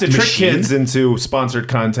 You have to trick machine. kids into sponsored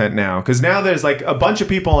content now, because now there's like a bunch of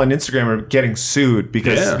people on Instagram are getting sued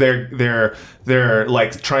because they're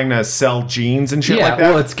like trying to sell jeans and shit like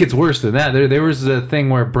that. Well, it gets worse than that. There was a thing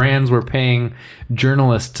where brands were paying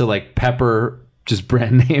journalists to like pepper just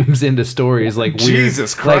brand names into stories, like weird,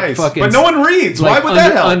 Jesus Christ! like fucking, but no one reads. like Why would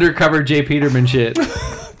that help? undercover J. Peterman shit.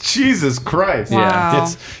 Jesus Christ! Wow.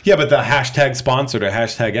 But the hashtag sponsored or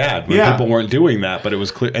hashtag ad when people weren't doing that, but it was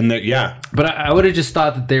clear. And But I would have just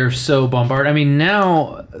thought that they're so bombarded. I mean,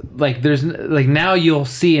 now now you'll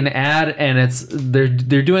see an ad and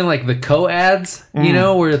they're doing like the co-ads,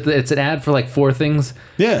 where it's an ad for like 4 things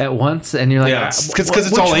at once, and you're like, because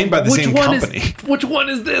it's all aimed by the same company. Which one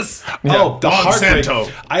is this? Oh, the Monsanto.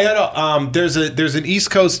 Heartbreak. I had there's an East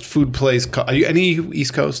Coast food place. Are you any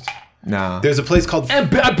East Coast? Nah. There's a place called. I've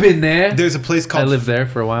been there. There's a place called. I lived there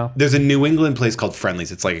for a while. There's a New England place called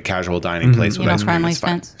Friendly's. It's like a casual dining place with ice cream. Friendly's It's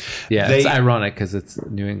fine. fence. Yeah, it's ironic because it's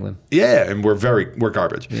New England. Yeah, and we're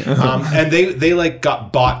garbage. And they like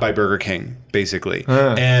got bought by Burger King basically,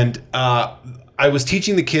 and I was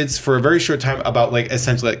teaching the kids for a very short time about like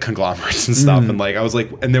essentially like conglomerates and stuff, and like I was like,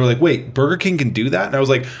 and they were like, wait, Burger King can do that? And I was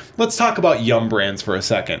like, let's talk about Yum Brands for a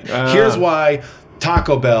second. Here's why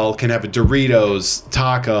Taco Bell can have a Doritos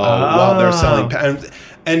taco while they're selling.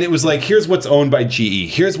 And it was like, here's what's owned by GE.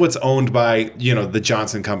 Here's what's owned by, the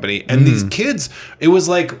Johnson Company. And these kids, it was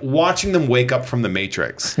like watching them wake up from the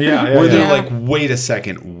Matrix. Where they're like, wait a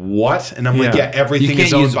second, what? And I'm like, everything You can't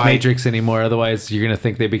is owned use by Matrix anymore, otherwise you're gonna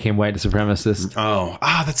think they became white supremacists.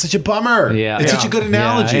 that's such a bummer. Yeah, It's such a good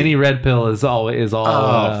analogy. Any red pill is all.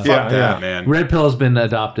 Fuck that, man. Red pill has been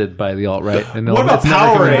adopted by the alt right. What about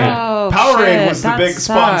Powerade? Oh, Powerade shit, was the that big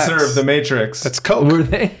sponsor sucks. of the Matrix. That's Coke. Were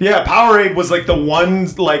they? Yeah, Powerade was like the one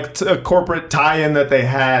corporate tie-in that they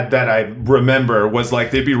had that I remember was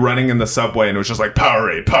like they'd be running in the subway and it was just like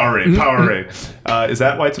Powerade, Powerade, Powerade. Is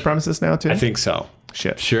that white supremacist now too? I think so.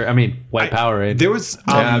 Shit. Sure. I mean, white Powerade. There was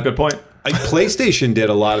Good point. PlayStation did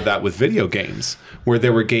a lot of that with video games, where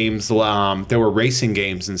there were games, there were racing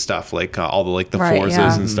games and stuff like all the the Right, Forzas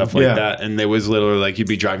yeah. and stuff like that, and there was literally like you'd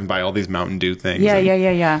be driving by all these Mountain Dew things.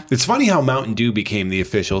 Yeah. It's funny how Mountain Dew became the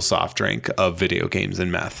official soft drink of video games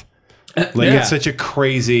and meth. Like Yeah. it's such a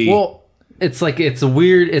crazy. Well, it's like it's a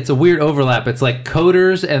weird overlap. It's like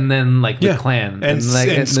coders and then like the Klan and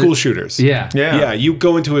like, school shooters. Yeah. Yeah, you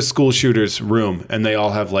go into a school shooter's room and they all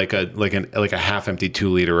have like a half empty 2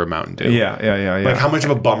 liter of Mountain Dew. Yeah. Like how much of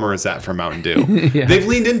a bummer is that for Mountain Dew? They've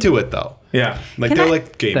leaned into it though. Yeah. Like Can they're I-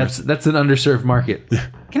 like gamers. That's an underserved market.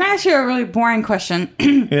 Can I ask you a really boring question?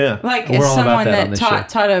 Yeah. Like, We're as all about someone that on that this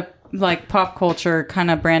taught a like pop culture kind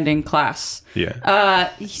of branding class. Yeah.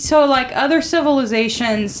 So like other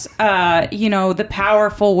civilizations, the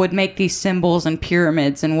powerful would make these symbols and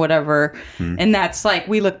pyramids and whatever, and that's like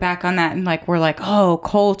we look back on that and like we're like, oh,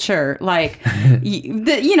 culture, like,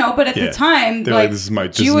 but at the time, They're like this is my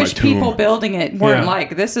Jewish tomb. people building it weren't Yeah.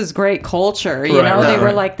 like this is great culture, Right, they were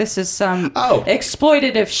right. like this is some Oh.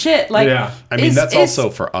 exploitative shit, like. Yeah. I mean, is- that's is- also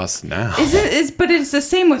for us now. but it's the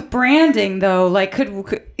same with branding though. Like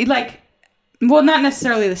could well, not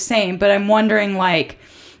necessarily the same, but I'm wondering like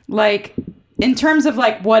in terms of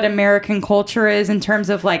like what American culture is, in terms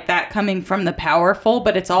of like that coming from the powerful,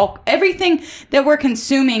 but it's all everything that we're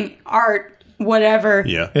consuming, art, whatever,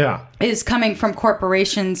 Yeah. is coming from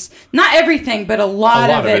corporations. Not everything, but a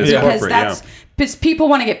lot of it is because corporate, that's because people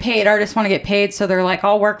want to get paid, artists want to get paid, so they're like,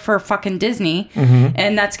 I'll work for fucking Disney,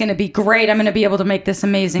 and that's going to be great. I'm going to be able to make this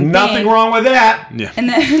amazing Nothing thing. wrong with that. Yeah. And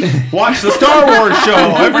then, Watch the Star Wars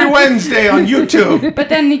show every Wednesday on YouTube. but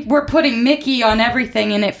then we're putting Mickey on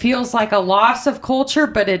everything, and it feels like a loss of culture,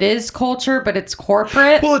 but it is culture, but it's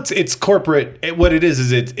corporate. Well, it's corporate. What it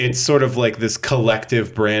is it's sort of like this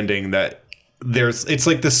collective branding that it's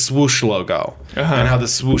like the swoosh logo and how the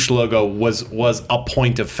swoosh logo was a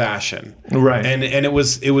point of fashion, Right. and it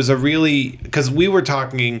was a really, because we were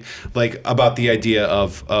talking like about the idea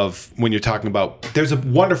of when you're talking about, there's a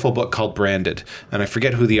wonderful book called Branded, and I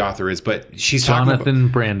forget who the author is, but she's Jonathan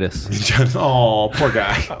Brandis. talking about oh, poor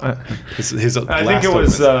guy. His I think it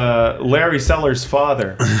was Larry Seller's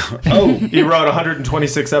father. oh He wrote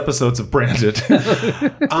 126 episodes of Branded.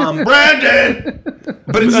 Branded!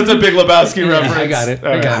 But that's a Big Lebowski reference. I got it.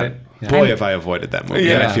 I got it. boy, if I avoided that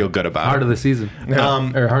movie, and I feel good about Heart it. of the season.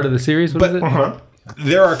 Um, Or Heart of the series. What is it? Uh-huh.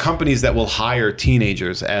 there are companies that will hire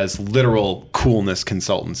teenagers as literal coolness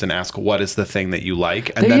consultants and ask, what is the thing that you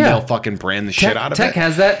like? And then they'll fucking brand the shit out of Tech it.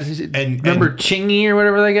 has that. Remember Chingy or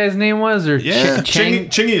whatever that guy's name was? Or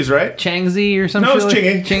Chingy's right. Changzi or something? No, it's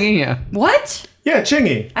Chingy. Chingy, yeah. What? Yeah,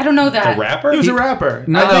 Chingy. I don't know that. The rapper? He was a rapper.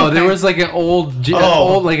 No, there was like an old,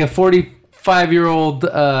 like a 45-year-old,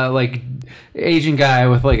 like Asian guy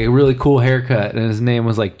with like a really cool haircut, and his name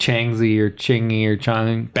was like Changzi or Chingy or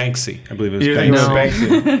Chang. Banksy, I believe it was You Banksy. think it was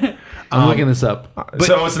Banksy? I'm looking this up.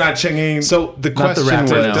 So it's not Chingy. So the question rapper,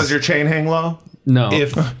 was, no. Does your chain hang low? No.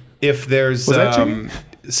 if there's Was that Chingy?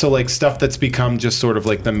 so like stuff that's become just sort of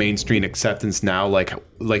like the mainstream acceptance now, like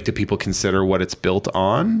do people consider what it's built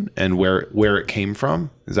on and where it came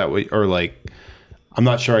from? Is that what, or like, I'm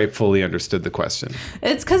not sure I fully understood the question.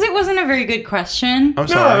 It's because it wasn't a very good question. I'm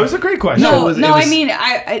sorry. No, it was a great question. No, it was- I mean,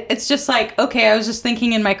 it's just like, okay, I was just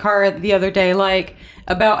thinking in my car the other day, like,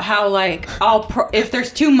 about how, like, if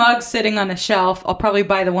there's two mugs sitting on a shelf, I'll probably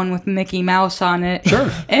buy the one with Mickey Mouse on it. Sure.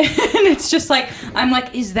 And it's just like, I'm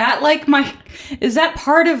like, is that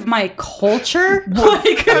part of my culture?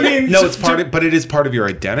 Like, I mean, No, but it is part of your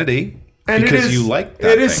identity. and because you like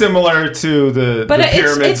that it is thing. similar to the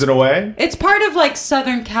pyramids it's in a way. It's part of like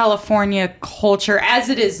Southern California culture as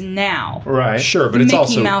it is now. Right. Sure, but The it's Mickey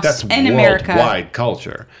also Mouse that's and America. worldwide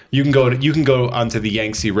culture. You can go onto the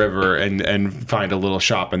Yangtze River and find a little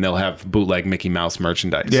shop and they'll have bootleg Mickey Mouse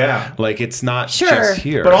merchandise. Yeah. like it's not Sure. just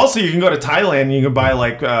here. But also, you can go to Thailand and you can buy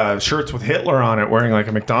like shirts with Hitler on it, wearing like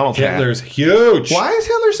a McDonald's hat. Hitler's huge. Why is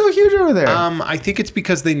Hitler so huge over there? I think it's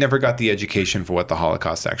because they never got the education for what the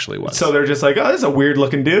Holocaust actually was. So they're just like, oh, this is a weird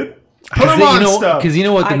looking dude. Put him on stuff. Because you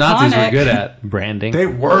know what the Nazis were Iconic. good at? Branding. They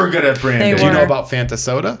were good at branding. They do you know were. about Fanta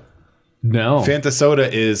Soda? No. Fanta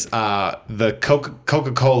Soda is the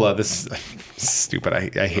Coca-Cola. This is stupid.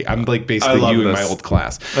 I hate. I'm like I basically love you in this. my old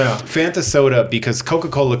class. Yeah. Fanta Soda, because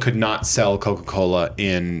Coca-Cola could not sell Coca-Cola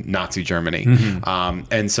in Nazi Germany,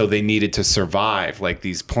 and so they needed to survive. Like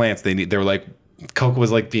these plants, they were like. Coke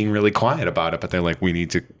was like being really quiet about it, but they're like, we need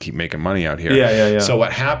to keep making money out here. Yeah. So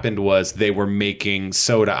what happened was they were making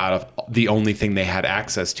soda out of the only thing they had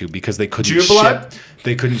access to because they couldn't Jew blood?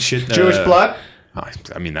 They couldn't shit Jewish blood?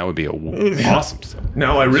 I mean, that would be awesome. Soda.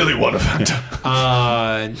 No, I really want a Fanta.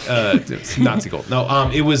 It's Nazi gold. No,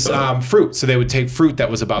 it was fruit. So they would take fruit that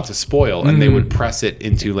was about to spoil and they would press it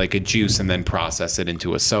into like a juice and then process it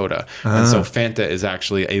into a soda. And so Fanta is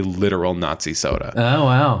actually a literal Nazi soda. Oh,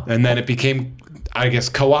 wow. And then it became, I guess,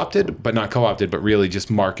 co-opted, but not co-opted, but really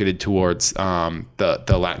just marketed towards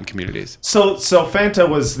the Latin communities. So Fanta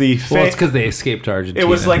was the Well, it's because they escaped to Argentina. It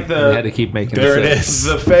was like the- They had to keep making There it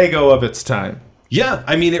soda. is. the Faygo of its time. Yeah,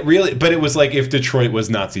 I mean, but it was like if Detroit was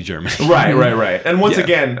Nazi Germany. Right. And once Yeah.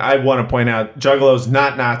 again, I want to point out, Juggalos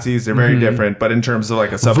not Nazis. They're very different, but in terms of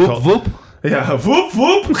like a subculture. Voop, voop. Yeah, whoop,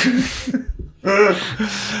 whoop. We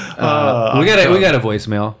got a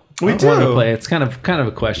voicemail. We I wanted to do. play. It's kind of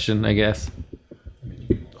a question, I guess.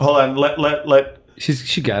 Hold on, let.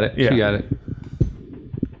 She got it. Yeah. She got it.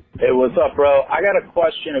 Hey, what's up, bro? I got a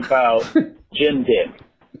question about Jim Dick.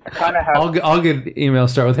 I kind of have I'll get an email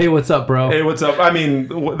start with, hey, what's up, bro? Hey, what's up? I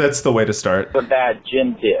mean, that's the way to start. a bad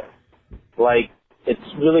Jim Dick. Like, it's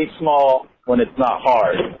really small when it's not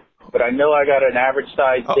hard. But I know I got an average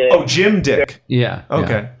size dick. Oh, Jim Dick. Yeah.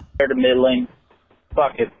 Okay. Compared to middling.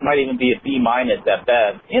 Fuck, it might even be a B- at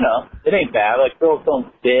best. You know, it ain't bad. Like, girls don't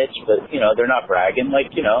bitch, but, you know, they're not bragging.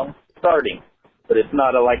 Like, you know, starting. But it's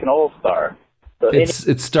not like an all-star. So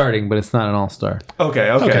It's starting, but it's not an all-star. Okay.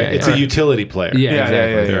 It's a utility player. Yeah, Yeah,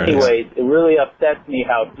 exactly. yeah. There it is. anyways, it really upsets me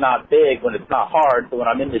how it's not big when it's not hard. So when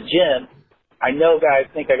I'm in the gym, I know guys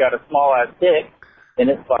think I got a small-ass dick, and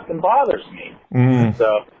it fucking bothers me.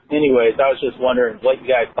 So, anyways, I was just wondering what you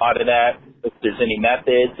guys thought of that, if there's any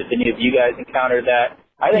methods, if any of you guys encountered that.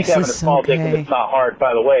 I think This having a is small dick okay. when it's not hard,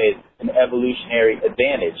 by the way, is an evolutionary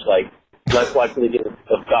advantage. Like, less likely to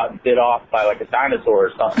have gotten bit off by, like, a dinosaur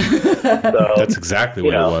or something. So, That's exactly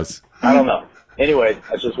what you know, it was. I don't know. Anyways,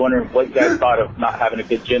 I was just wondering what you guys thought of not having a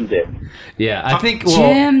good gym dick. Yeah, I think.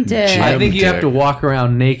 Jim Dick. I think you have Dick. to walk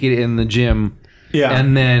around naked in the gym. Yeah.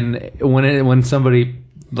 And then when somebody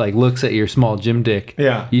like looks at your small gym dick,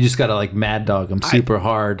 Yeah. you just gotta like mad dog them super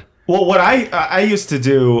hard. Well, what I used to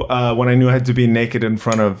do when I knew I had to be naked in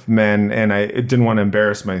front of men and I didn't want to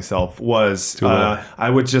embarrass myself was I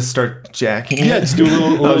would just start jacking it. Yeah, just do a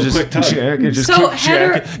little I would just quick tug. jack it, just So keep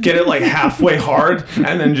jacking, get it like halfway hard,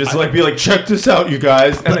 and then just like be like, check this out, you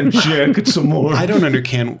guys, and then jack it some more. I don't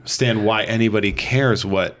understand why anybody cares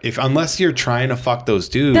unless you're trying to fuck those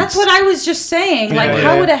dudes. That's what I was just saying. Like, yeah,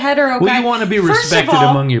 how yeah. would a hetero Well, guy... you wanna be First of respected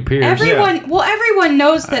all, among your peers. Everyone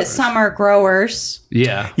knows that some are growers.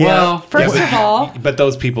 Yeah. Yeah, Well, First of all, But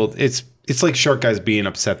those people, it's like short guys being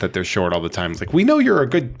upset that they're short all the time. It's like, we know you're a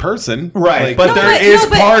good person. Right, Like, but No, there but- is no,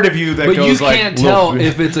 but- part of you that but you goes like, can't "Look, tell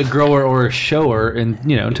if it's a grower or a shower, and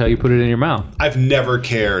until you put it in your mouth. I've never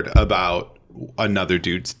cared about another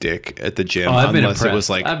dude's dick at the gym Oh, I've been unless impressed. it was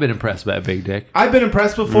like I've been impressed by a big dick. I've been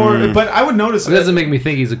impressed before, but I would notice It doesn't make me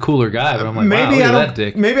think he's a cooler guy, but I'm like, wow, maybe look I at don't. that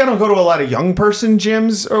dick. Maybe I don't go to a lot of young person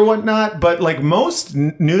gyms or whatnot. But like most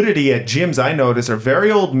nudity at gyms, I notice are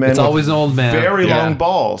very old men. It's with always an old man. very Yeah. long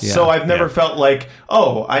balls. Yeah. So I've never Yeah. felt like,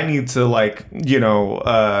 oh, I need to like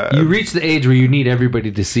You reach the age where you need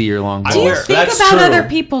everybody to see your long balls. do you Well, think that's about true. other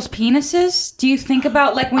people's penises? Do you think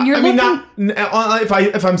about like when you're I mean, looking? not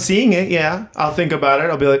if I'm seeing it, yeah, I'll think about it.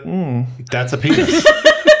 I'll be like, that's a penis.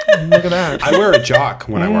 look at that. I wear a jock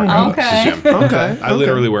when I work out Okay. at the gym. Okay, I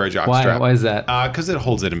literally wear a jock Why? strap. Why is that? Because it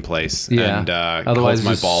holds it in place. Yeah. And Otherwise holds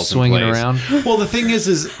my just balls swinging in place. around. Well, the thing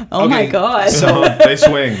is Oh my God. So They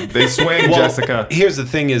swing, well, Jessica. here's the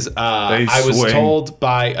thing: is I was swing. told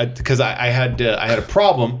by because I had a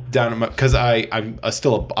problem down because I'm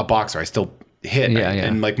still a boxer. I still hit, Yeah.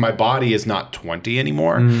 and like my body is not 20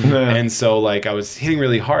 anymore, and so like I was hitting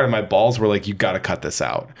really hard, and my balls were like, "You got to cut this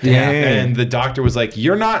out." Yeah. And the doctor was like,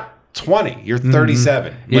 "You're not 20. You're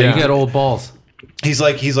 37. Yeah, Like, you got old balls. He's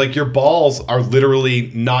like your balls are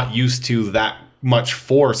literally not used to that much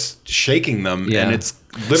force shaking them, Yeah. and it's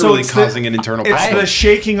literally it's causing an internal It's problem. the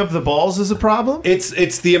shaking of the balls is a problem. It's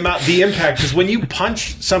the impact because when you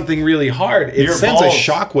punch something really hard, it Your sends balls. a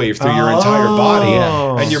shockwave through your entire body,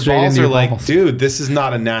 and your Straight balls into are your like, balls. dude, this is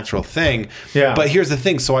not a natural thing. Yeah. But here's the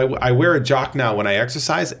thing: so I wear a jock now when I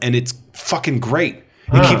exercise, and it's fucking great.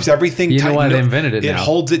 It keeps everything. You know tight. why they invented it It now.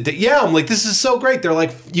 holds it. Yeah, I'm like, this is so great. They're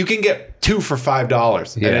like, you can get 2 for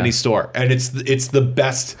 $5 Yeah. at any store, and it's the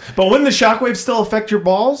best. But wouldn't the shockwaves still affect your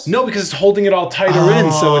balls? No, because it's holding it all tighter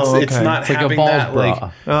in, so it's okay. not It's like a having balls that bra.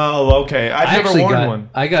 like. Oh, okay. I've never worn one.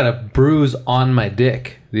 I got a bruise on my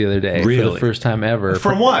dick the other day for Really? the first time ever.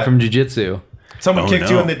 From what? From jiu-jitsu. Someone kicked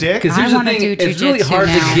you in the dick? Because I here's the wanna thing, do it's really jujitsu hard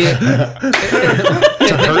now. to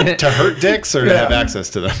get. to hurt dicks or to have access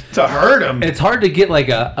to them. To hurt him. It's hard to get like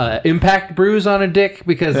a impact bruise on a dick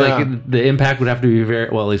because Yeah. like the impact would have to be very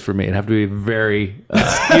well, at least for me, it'd have to be very You'd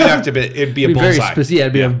have to be. It'd be a be very bullseye. specific. Yeah,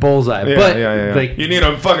 it'd be a bullseye. Yeah, but yeah. like You need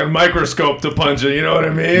a fucking microscope to punch it. You know what I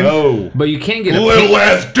mean? Oh, but you can get a Little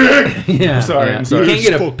ass dick. yeah, I'm sorry. yeah. I'm sorry. You can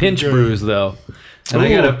get a Fucking pinch good. bruise though, and I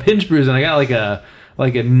got Ooh. a pinch bruise, and I got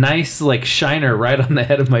like a nice like shiner right on the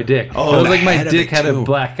head of my dick. Oh, it was the like my head of dick it, had a too.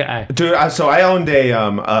 black eye. Dude, so I owned a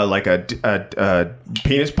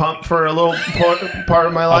penis pump for a little part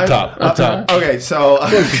of my life. Up top. Okay, so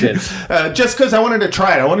you did. just because I wanted to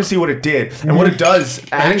try it, I want to see what it did and what it does. I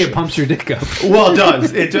think Actually, it pumps your dick up. well, it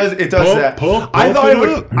does. It does. It does that. pump I thought it it would.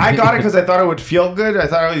 up. I got it because I thought it would feel good. I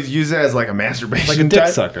thought I would use it as like a masturbation, like a dick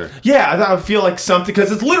type. sucker. Yeah, I thought it would feel like something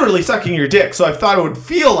because it's literally sucking your dick. So I thought it would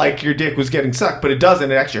feel like your dick was getting sucked, but it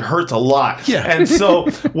doesn't. It actually hurts a lot. Yeah. And so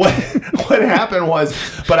what happened was,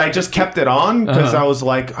 but I just kept it on because I was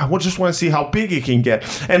like, I just want to see how big it can get,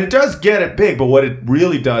 and it does get it big. But what it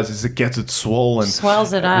really does is it gets it swollen.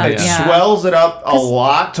 Swells it up. It Yeah. swells it up a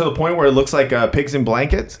lot to the point where it looks like pigs in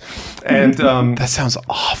blankets. And That sounds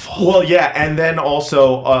awful. well, yeah, and then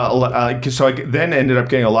also, so I then ended up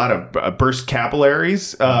getting a lot of burst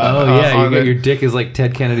capillaries. Oh yeah, on it. your dick is like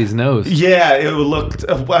Ted Kennedy's nose. Yeah, it looked.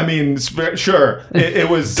 I mean, sure, it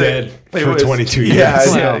was Dead it for was, 22 years. Yeah,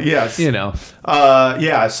 Well, yes. you know.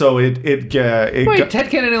 Yeah. So it Wait, got, Ted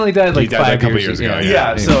Kennedy only died like died 5 a couple years years ago, ago.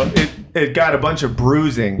 yeah. So it got a bunch of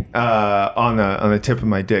bruising on the tip of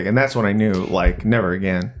my dick, and that's when I knew like never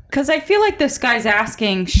again. Because I feel like this guy's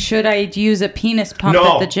asking, should I use a penis pump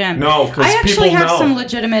No, at the gym? no, 'cause I actually people have know. some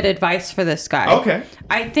legitimate advice for this guy. Okay.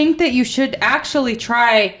 I think that you should actually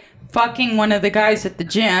try fucking one of the guys at the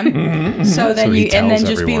gym, so then he you and then tells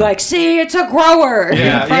just be everyone. like, "See, it's a grower,"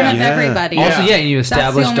 Yeah, in front yeah, of yeah. everybody. Also, yeah, and you That's the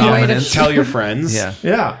establish only way to dominance. Tell your friends. Yeah.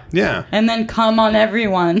 Yeah. Yeah. and then come on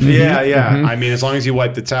everyone. Yeah. Yeah. I mean, as long as you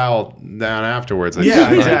wipe the towel down afterwards. that's Yeah,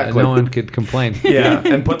 fine. exactly. No one could complain. Yeah,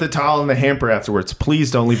 and put the towel in the hamper afterwards. Please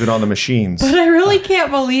don't leave it on the machines. But I really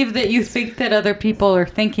can't believe that you think that other people are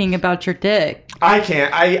thinking about your dick. I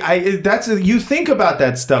can't. You think about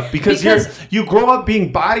that stuff because you grow up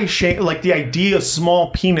being body shamed. Like the idea of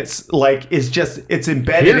small penis, like is just it's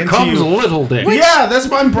embedded Here into comes you. little dick. Yeah, that's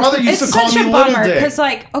my brother used It's to call such me a little bummer dick. because,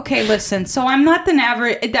 like, okay, listen. So I'm not an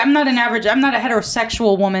average. I'm not a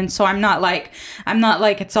heterosexual woman. So I'm not like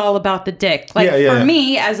it's all about the dick. Like Yeah. for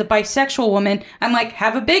me, as a bisexual woman, I'm like,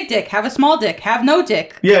 have a big dick, have a small dick, have no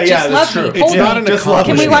dick. Yeah, Just that's love true. me. It's Hold not me. an Just love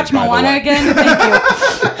Can we me, watch by the Moana way. again?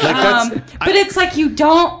 Thank you. But it's like you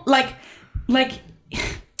don't like.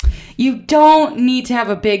 you don't need to have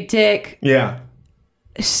a big dick. Yeah.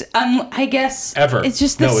 I guess Ever. it's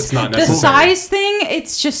just No, it's not the necessary. size thing.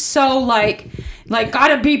 It's just so like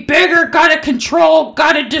gotta be bigger, gotta control,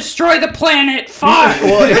 gotta destroy the planet. Fuck.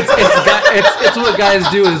 Well, it's what guys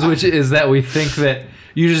do is that we think that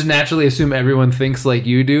you just naturally assume everyone thinks like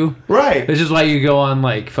you do. Right. It's just why you go on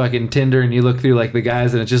like fucking Tinder and you look through like the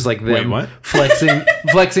guys and it's just like them Wait, what?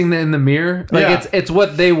 flexing in the mirror. Like Yeah. it's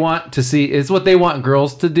what they want to see. It's what they want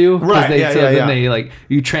girls to do. 'Cause Right, They, yeah, so yeah, then yeah. they like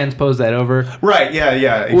you transpose that over. Right. Yeah.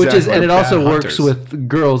 Yeah. Exactly. Which is, and it also bad works hunters. with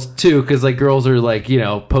girls too, because like girls are like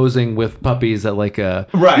posing with puppies at like a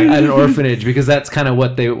Right. at an orphanage because that's kind of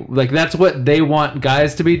what they like. That's what they want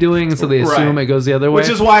guys to be doing, so they assume Right. it goes the other way. Which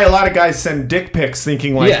is why a lot of guys send dick pics thinking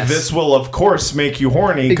like Yes. this will of course make you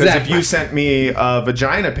horny because Exactly. if you sent me a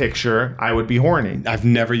vagina picture, I would be horny. I've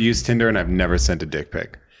never used Tinder and I've never sent a dick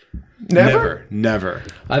pic. Never. Never.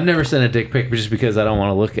 I've never sent a dick pic just because I don't want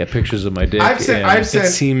to look at pictures of my dick. I've sent. and- I've It sent.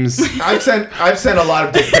 seems I've sent a lot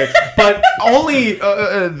of dick pics, but only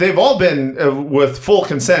they've all been with full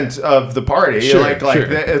consent of the party. Sure, like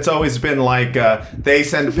sure. it's always been like they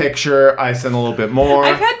send a picture, I send a little bit more.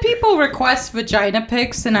 I've had people request vagina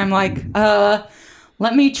pics, and I'm like,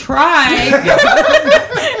 let me try.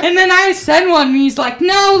 And then I send one, and he's like,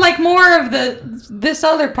 no, like more of this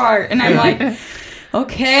other part, and I'm like,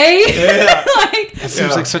 okay. Yeah. Like, it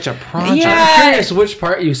seems like such a project. Yeah. I'm curious which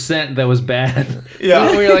part you sent that was bad.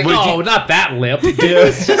 Yeah. Where you're like, Would oh, you- not that lip.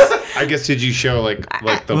 I guess did you show like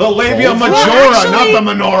the The labia fold? majora, Well, not actually, the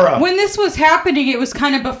menorah. when this was happening, it was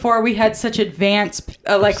kind of before we had such advanced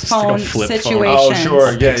like phone like a flip phone. situations. Oh,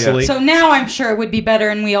 sure. Yeah, yeah. Pixely. So now I'm sure it would be better,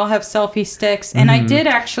 and we all have selfie sticks. And I did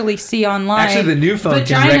actually see online. Actually, the new phone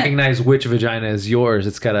vagina- can recognize which vagina is yours.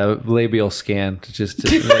 It's got a labial scan you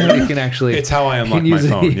can actually. It's how I unlock can use my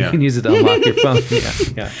it- phone, You yeah. can use it to unlock your phone.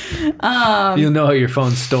 Yeah. You'll know your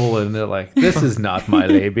phone's stolen. They're like, this is not my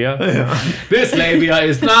labia. This labia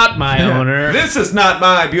is not my owner. This is not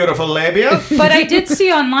my beautiful labia. But I did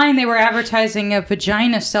see online they were advertising a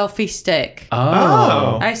vagina selfie stick.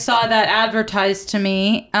 Oh. I saw that advertised to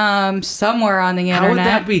me somewhere on the internet. How would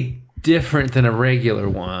that be different than a regular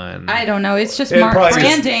one? I don't know. It's just It mark probably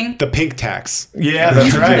just- branding. The pink tax. Yeah,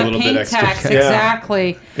 that's A right. little The bit pink extra. tax, Yeah.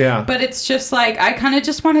 exactly. Yeah. But it's just like I kind of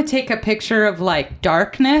just want to take a picture of like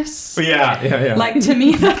darkness. Yeah, yeah, yeah. Like to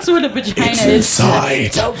me, that's what a vagina is.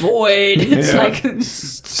 It's a void. It's Yeah. like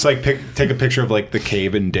Just like take a picture of like the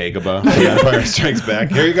cave in Dagobah. The Empire Strikes Back.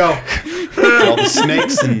 Here you go. All the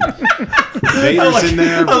snakes and Vader's in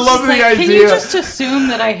there. I love the like, idea. can you just assume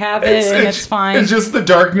that I have it and it's fine? It's just the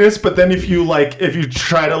darkness, but then if you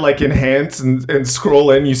try to like enhance and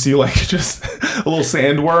scroll in, you see like just a little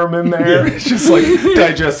sandworm in there. It's just like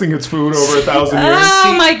digesting its food over 1,000 years.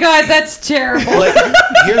 Oh my god, that's terrible. Like,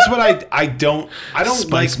 here's what I don't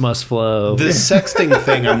Spice like must flow. the sexting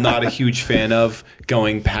thing. I'm not a huge fan of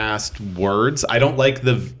going past words. I don't like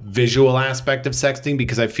the visual aspect of sexting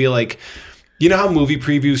because I feel like, you know how movie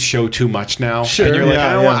previews show too much now? Sure. And you're like,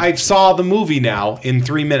 Yeah, I yeah. I saw the movie now in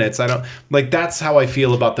 3 minutes. I don't like that's how I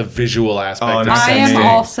feel about the visual aspect of no. I am sexting.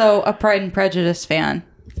 also a Pride and Prejudice fan.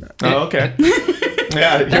 Oh, okay.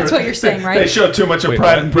 Yeah, That's what you're saying, right? They show too much of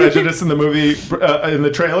Pride and Prejudice in the movie, in the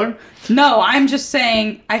trailer. No, I'm just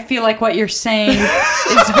saying I feel like what you're saying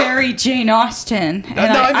is very Jane Austen. And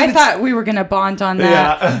I it's- thought we were going to bond on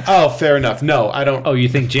that. Yeah. Oh, fair enough. No, I don't. Oh, you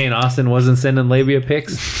think Jane Austen wasn't sending labia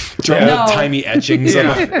pics? Drawing No. tiny etchings.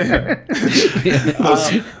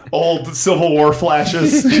 Those old Civil War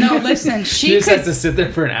flashes. No, listen, She she just has could to sit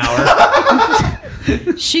there for an hour.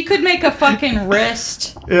 she could make a fucking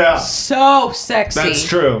wrist Yeah. so sexy. That's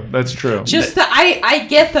true. That's true. Just I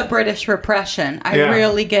get the British repression. I Yeah.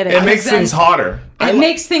 really get it. It makes Because things then hotter. It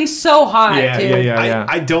makes things so hot, Yeah, dude. yeah, yeah.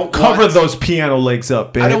 I don't Cover want, those piano legs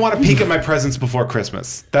up, babe. I don't want to peek at my presents before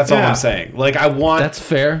Christmas. That's all Yeah. I'm saying. Like I want. That's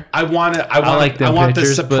fair. I want it. I I want. like them I want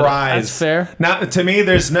pictures, the but surprise. that's fair. Now, to me,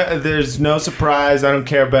 there's no surprise. I don't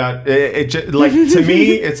care about it. Like to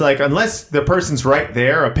me, it's like unless the person's right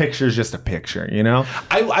there, a picture is just a picture. You know.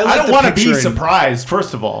 I like I don't the want to be picturing- surprised.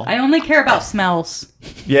 First of all, I only care about smells.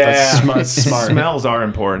 yeah, That's smart. Smells are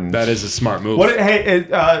important. That is a smart move. What? Hey,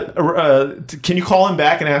 can you call him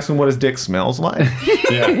back and ask him what his dick smells like?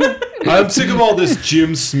 Yeah. I'm sick of all this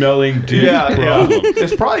gym smelling dick problem.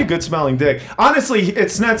 It's probably a good smelling dick. Honestly,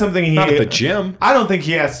 it's not something he. Not at the gym. I don't think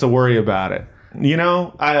he has to worry about it. You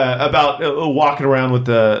know, about walking around with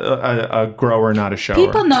a grower, not a shower.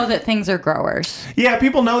 People know that things are growers. Yeah,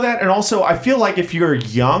 people know that, and also I feel like if you're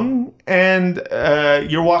young and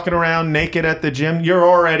you're walking around naked at the gym, you're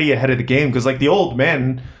already ahead of the game because like the old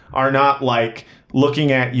men are not like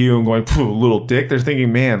looking at you and going, "Phew, little dick." They're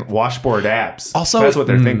thinking, "Man, washboard abs." Also, that's what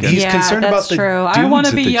they're thinking. He's concerned about the true. I dudes want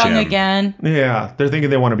to at be the young gym. again. Yeah, they're thinking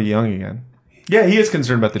they want to be young again. Yeah, he is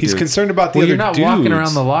concerned about the He's dudes. concerned about the Well, other you're not dudes. walking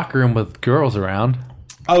around the locker room with girls around.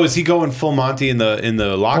 Oh, is he going full Monty in the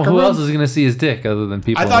locker Well, who room? else is going to see his dick other than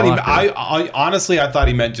people? I thought in he. the locker room? I honestly, I thought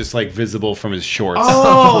he meant just like visible from his shorts.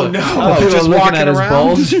 Oh no! People just looking walking at his around?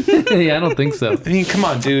 bulge? Yeah, I don't think so. I mean, come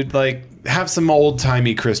on, dude. Like, have some old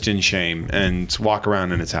timey Christian shame and walk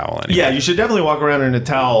around in a towel. Anyway. Yeah, you should definitely walk around in a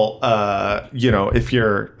towel. If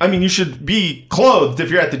you're, you should be clothed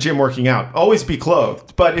if you're at the gym working out. Always be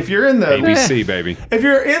clothed. But if you're in the ABC baby. if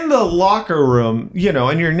you're in the locker room,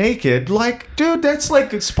 and you're naked, like, dude, that's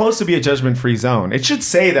like it's supposed to be a judgment-free zone. It should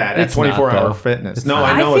say that It's at 24-hour not, though. fitness. It's No,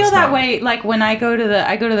 not. I know feel it's that not. way like when I go to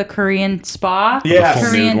the Korean spa. Yes. The full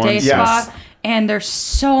Korean nude day ones. Yes. spa. And there's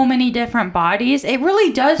so many different bodies. It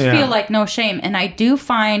really does Yeah. feel like no shame. And I do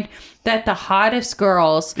find that the hottest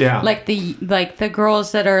girls, Yeah. like the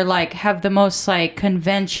girls that are like have the most like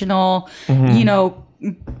conventional,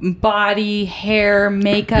 body, hair,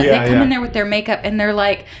 makeup. Yeah, they come yeah. in there with their makeup and they're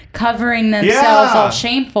like covering themselves Yeah. all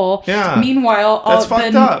shameful. Yeah. Meanwhile, That's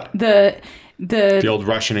fucked up. The old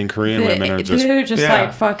Russian and Korean women are just. they're just Yeah.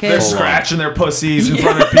 like fucking. They're scratching their pussies in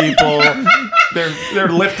front of people. They're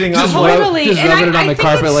lifting up. Totally. Just And rubbing it on the think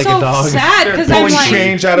carpet it's like so a dog. sad They're because I'm pulling like,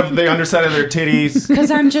 change out of the underside of their titties.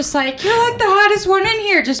 because I'm just like, you're like the hottest one in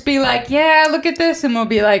here. Just be like, yeah, look at this, and we'll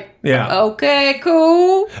be like, Yeah. okay,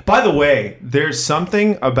 cool. By the way, there's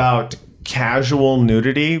something about casual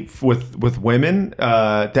nudity with women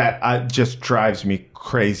that just drives me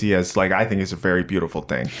crazy. As like, I think it's a very beautiful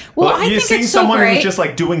thing. Well, I you think seeing it's so someone great. who's just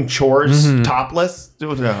like doing chores topless.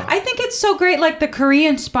 No. I think it's so great, like the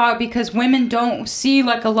Korean spa, because women don't see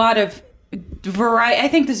like a lot of variety. I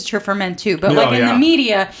think this is true for men too, but like in the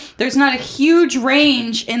media, there's not a huge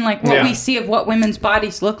range in like what we see of what women's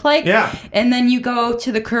bodies look like. Yeah. And then you go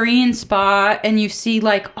to the Korean spa and you see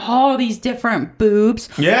like all these different boobs,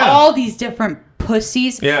 all these different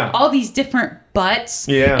pussies, all these different butts,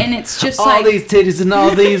 and it's just all like these titties and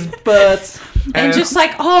all these butts. and just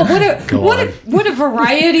like, oh, what a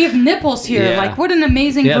variety of nipples here! Yeah. Like, what an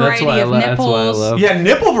amazing Yeah, that's variety why I of love. That's why I nipples. love. Yeah,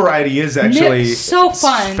 nipple variety is actually So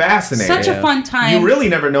fun, fascinating. such a fun time. You really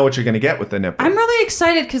never know what you're going to get with the nipple. I'm really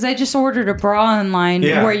excited because I just ordered a bra online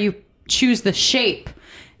Yeah. where you choose the shape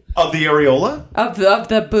Of the areola? of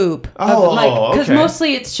the boob. Oh, because okay.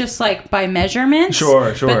 mostly it's just like by measurements.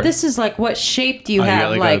 Sure. But this is like, what shape do you Oh, you have?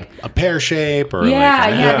 got like a pear shape or yeah,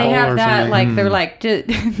 like an yeah, they apple have or that. something. Like they're like,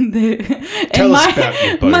 Tell us about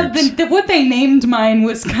your boobs. what they named mine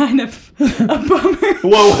was kind of a bummer.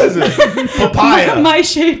 What was it? Papaya. My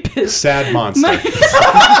shape is Sad monster.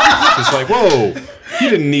 Just like, whoa, you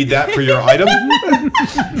didn't need that for your item.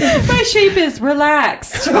 my shape is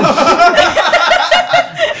relaxed.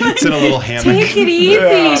 It's in a little hammock. Take it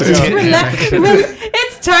easy. Just relax.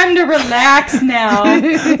 It's time to relax now.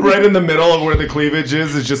 Right in the middle of where the cleavage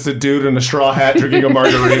is just a dude in a straw hat drinking a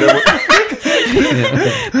margarita.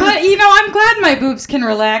 But I'm glad my boobs can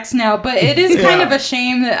relax now. But it is kind of a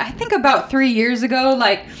shame that I think about 3 years ago,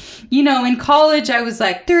 like, in college I was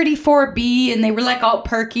like 34B and they were like all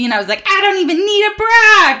perky and I was like, I don't even need a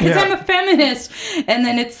bra because I'm a feminist. And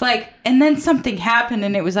then it's like, and then something happened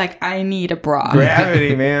and it was like, I need a bra.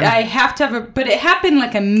 Gravity, man. I have to have but it happened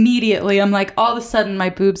like immediately. I'm like, all of a sudden my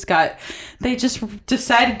boobs they just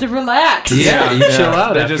decided to relax. Yeah, you chill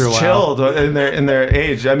out They after just a while. chilled in their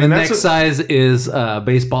age. I mean, The that's next size is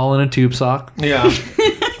baseball in a tube sock. Yeah.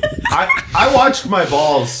 I watched my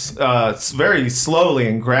balls very slowly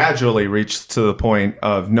and gradually reach to the point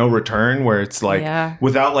of no return, where it's like,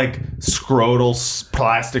 without like scrotal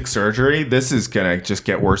plastic surgery, this is gonna just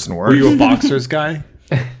get worse and worse. Were you a boxers guy?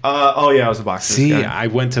 I was a boxer. See, I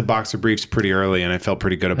went to boxer briefs pretty early, and I felt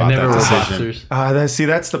pretty good about Never that were decision. boxers.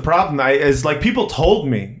 That's the problem. Is like people told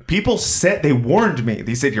me, they warned me.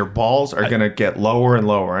 They said your balls are gonna get lower and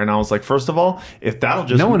lower, and I was like, first of all, if that'll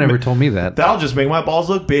just No one ever told me that. that'll just make my balls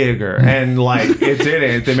look bigger, and like it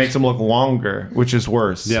didn't. It makes them look longer, which is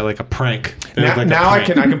worse. Yeah, like a prank. They look like a Now I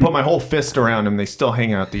prank. can put my whole fist around them. They still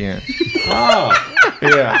hang out the end. Oh,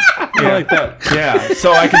 Yeah, I like that. yeah.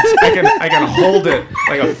 So I can hold it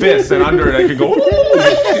like a fist, and under it I can go.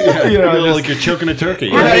 Like you're choking a turkey.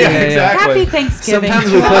 Yeah, yeah. exactly. Happy Thanksgiving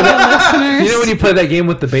Sometimes to we play all that. the listeners. You know when you play that game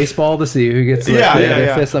with the baseball to see who gets Yeah, the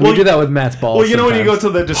yeah. fist? Well, We do that with Matt's balls. Well, you know when you go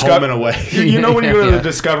sometimes. to the Home and Discovery, away. you know when you go to Yeah. the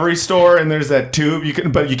Discovery store and there's that tube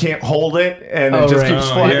but you can't hold it and it Oh, just right. keeps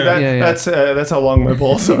Oh, flying. yeah. That's how long my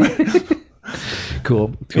balls are.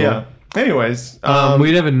 Cool. Yeah. Anyways,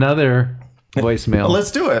 We'd have another voicemail.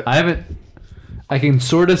 let's do it. I haven't. I can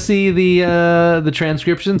sort of see the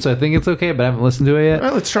transcription, so I think it's okay, but I haven't listened to it yet. All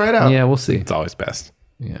right, let's try it out. Yeah, we'll see. It's always best.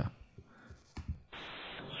 Yeah.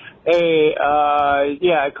 Hey,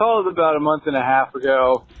 I called about a month and a half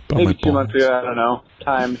ago, maybe 2 months ago, I don't know.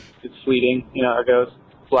 Time, it's fleeting, you know how it goes,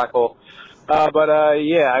 black hole.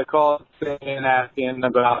 I called and asking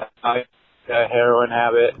about my heroin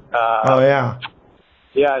habit.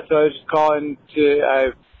 Yeah, so I was just calling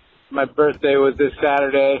my birthday was this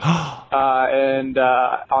Saturday, and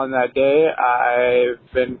on that day, I've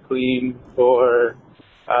been clean for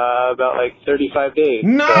about like 35 days.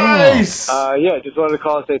 Nice! So, just wanted to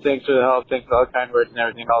call and say thanks for the help, thanks for all the kind words and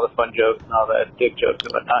everything, all the fun jokes and all the dick jokes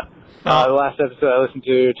and whatnot. The last episode I listened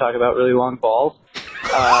to talk about really long balls.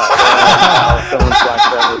 Someone's black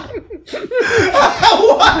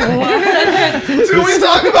Do we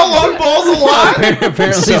talk about long balls a lot?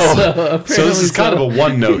 Apparently so. So this is kind of a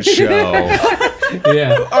one-note show.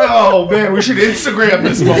 Yeah. Oh man, we should Instagram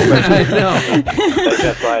this moment. I know.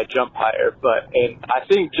 That's why I jump higher. And I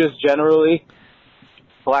think just generally,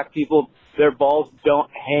 black people, their balls don't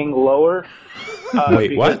hang lower Wait,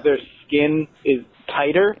 because what? their skin is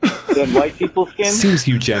tighter than white people's skin. Seems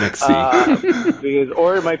eugenics-y.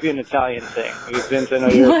 Or it might be an Italian thing. Because Vince, I know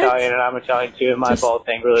you're Italian and I'm Italian too, and my balls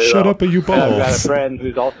hang really low. Shut up, you balls. And I've got a friend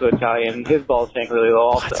who's also Italian, and his balls hang really low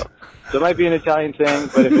also. So it might be an Italian thing,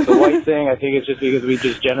 but if it's a white thing, I think it's just because we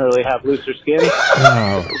just generally have looser skin,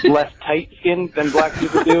 less tight skin than black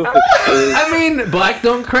people do. I mean, black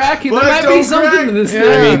don't crack. There might don't be something crack. to this Yeah.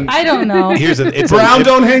 thing. I don't know. It's Brown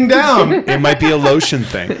don't hang down. It might be a lotion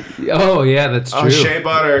thing. Oh, yeah, that's true. Oh, shea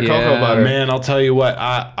butter, cocoa butter. Man, I'll tell you what.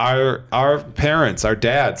 Our parents, our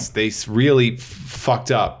dads, they really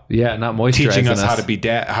fucked up. Yeah, not moisturizing Teaching us how to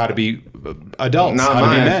be adults, Not how to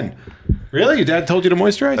be mine. men. Really? Your dad told you to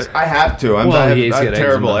moisturize? I have to. I he's have got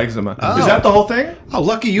terrible eczema. Is that the whole thing? Oh,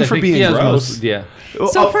 lucky you for I think being he has gross. yeah.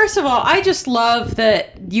 So first of all, I just love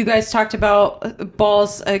that you guys talked about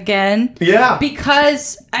balls again. Yeah.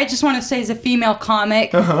 Because I just want to say, as a female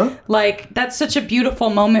comic, like that's such a beautiful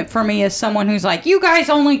moment for me as someone who's like, you guys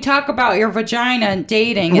only talk about your vagina and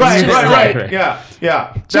dating. It's Right, just right. like,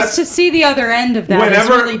 Yeah. Just to see the other end of that is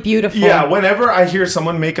really beautiful. Yeah, whenever I hear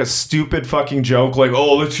someone make a stupid fucking joke like,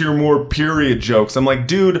 oh, let's hear more period jokes, I'm like,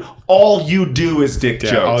 dude, all you do is dick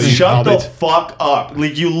jokes. Shut the fuck up.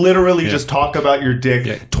 Like, you literally just talk about your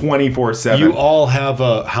dick 24/7. You all have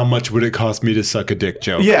a how much would it cost me to suck a dick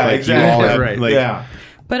joke. Yeah, Like, exactly. You all have, Right. like, yeah.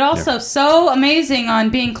 But also so amazing on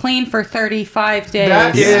being clean for 35 days.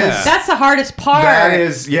 That is- That's the hardest part. That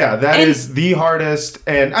is And- the hardest,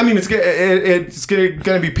 and I mean it's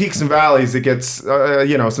gonna be peaks and valleys. It gets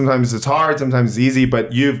sometimes it's hard, sometimes it's easy,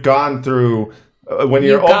 but you've gone through when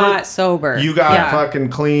you're You got sober. you got Yeah. fucking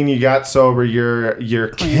clean, you got sober. You're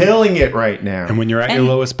killing it right now. And when you're at your And-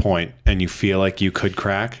 lowest point and you feel like you could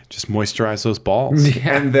crack, just moisturize those balls.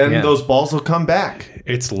 And then Yeah. those balls will come back.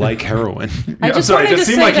 It's like heroin. I just sorry, wanted it to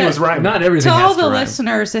seemed say like he that was rhyming. Not everything to has all to the rhyme.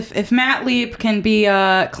 listeners, if Matt Leap can be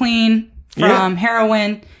clean from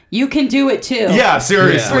heroin, you can do it too. Yeah,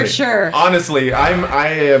 seriously. For sure. Honestly, I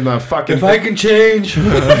am a fucking. can change, you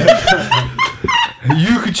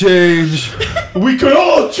can change. we could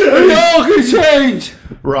all change. We all can change.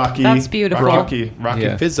 Rocky. That's beautiful. Rocky.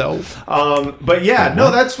 Yeah. Fizzo. But yeah, no,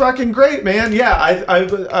 that's fucking great, man. Yeah,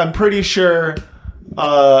 I'm pretty sure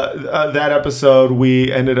that episode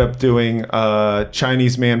we ended up doing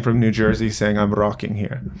Chinese man from New Jersey saying I'm rocking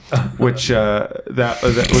here, which that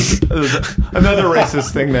was another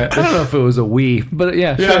racist thing that. I don't know if it was a we, but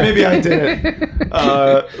yeah, Yeah, sure. maybe I did it.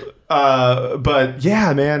 But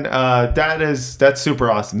yeah, man, that's super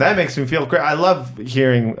awesome. That makes me feel great. I love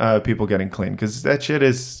hearing people getting clean because that shit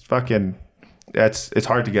is fucking. It's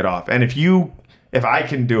hard to get off. And if I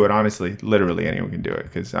can do it, honestly, literally anyone can do it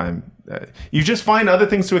because I'm. You just find other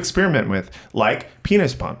things to experiment with, like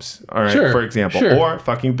penis pumps, all right, Sure, for example, sure. or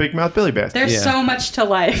fucking big mouth Billy Bass. There's so much to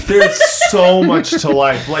life. There's so much to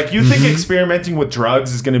life. Like, you think experimenting with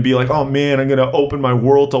drugs is going to be like, oh man, I'm going to open my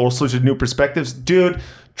world to all sorts of new perspectives. Dude,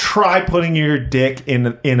 try putting your dick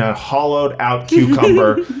in a hollowed out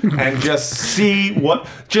cucumber and just see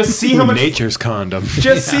how much Nature's condom.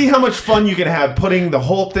 just see how much fun you can have putting the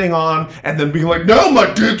whole thing on and then being like, now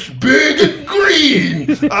my dick's big and green.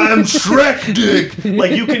 I'm Shrek dick.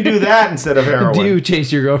 Like, you can do that instead of heroin. Do you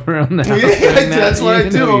chase your girlfriend around the house? Yeah, doing that? that's what I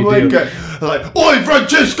do. know I'm you do. like, oi,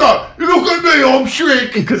 Francesca, look at me, I'm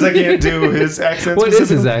Shrek. Because I can't do his accent. What is his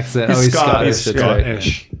specifically. accent? He's Oh, he's Scottish. Scottish. That's right.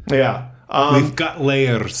 Scottish. Yeah. We've got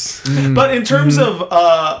layers. But in terms of,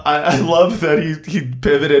 I love that he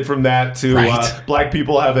pivoted from that to Right. black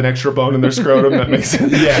people have an extra bone in their scrotum. That makes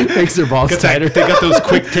sense. Yeah. Makes their balls tighter. They got those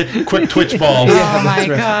quick twitch balls. Oh my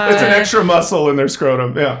god. It's an extra muscle in their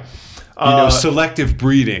scrotum. Yeah. Selective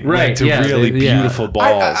breeding. Right, Right, to yeah, really yeah. beautiful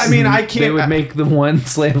balls. I mean, I can't. They would make the one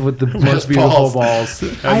slave with the most beautiful balls.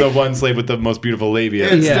 and the one slave with the most beautiful labia.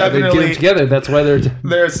 It's Yeah, they get definitely- them together. That's why their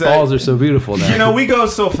balls are so beautiful now. You know, we go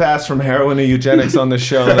so fast from heroin to eugenics on this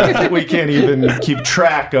show that we can't even keep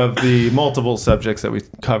track of the multiple subjects that we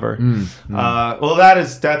cover. Well,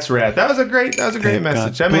 that's rad. That was a great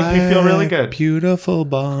message. That made me feel really good, Beautiful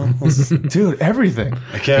balls. dude. Everything.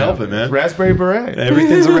 I can't help it, man. Raspberry beret.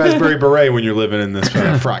 Everything's a raspberry beret when you're living in this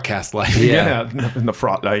fraudcast life. Yeah. Yeah, in the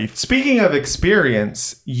fraught life. Speaking of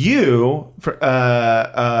experience, you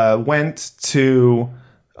went to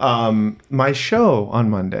my show on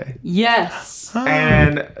Monday. Yes.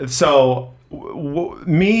 And so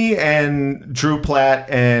me and Drew Platt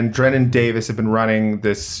and Drennan Davis have been running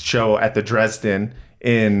this show at the Dresden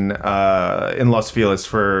in Los Feliz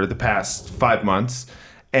for the past 5 months.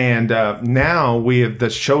 And now the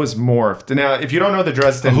show is morphed. Now, if you don't know the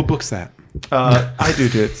Dresden, Who books that? I do,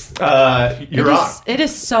 dude. You're on. It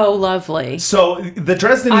is so lovely. So the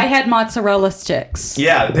Dresden, I had mozzarella sticks.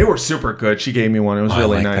 yeah, they were super good. She gave me one. It was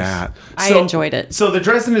really like nice. that. I enjoyed it. So the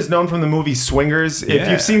Dresden is known from the movie Swingers. If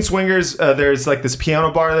Yeah. you've seen Swingers, there's like this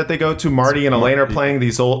piano bar that they go to. Marty and Elaine are playing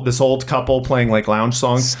this old couple playing like lounge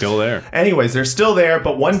songs. Still there. Anyways, they're still there,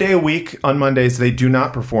 but one day a week on Mondays they do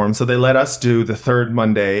not perform. So they let us do the third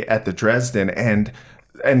Monday at the Dresden, and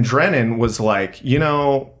Drennan was like, you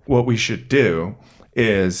know what we should do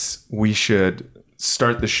is we should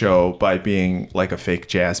start the show by being like a fake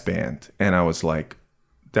jazz band. And I was like,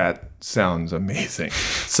 that sounds amazing.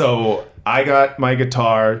 So I got my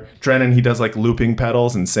guitar. Drennan, he does like looping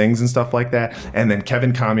pedals and sings and stuff like that. And then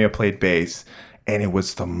Kevin Kamiya played bass. And it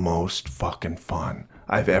was the most fucking fun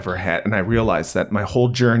I've ever had. And I realized that my whole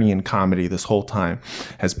journey in comedy this whole time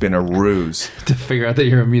has been a ruse to figure out that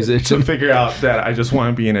you're a musician. to figure out that I just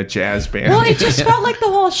want to be in a jazz band. Well, it just felt like the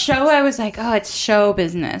whole show. I was like, oh, it's show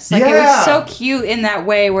business. Like, it Yeah. was so cute in that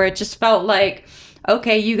way where it just felt like,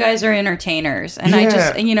 okay, you guys are entertainers. And I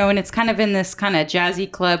just, and it's kind of in this kind of jazzy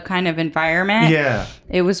club kind of environment. Yeah.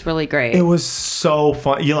 It was really great. It was so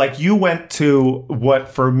fun. You went to what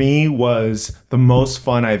for me was the most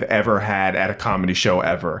fun I've ever had at a comedy show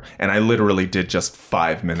ever. And I literally did just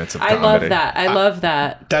 5 minutes of I comedy. love that. I love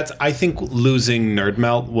that. I think losing Nerd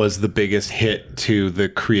Melt was the biggest hit to the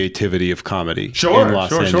creativity of comedy Sure, in Los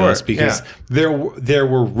sure, Angeles sure. because Yeah. there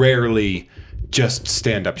were rarely just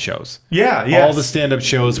stand-up shows. Yeah, yes. All the stand-up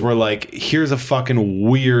shows were like, here's a fucking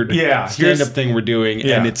weird stand-up here's- thing we're doing,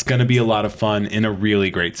 Yeah. and it's going to be a lot of fun in a really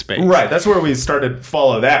great space. Right, that's where we started to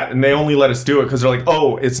follow that. And they only let us do it because they're like,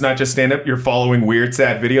 oh, it's not just stand-up, you're following weird,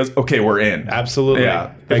 sad videos. Okay, we're in. Absolutely.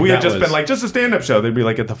 Yeah. If Like, we had that just was- been like, just a stand-up show, they'd be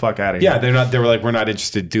like, get the fuck out of here. Yeah, they were like, we're not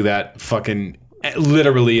interested. Do that fucking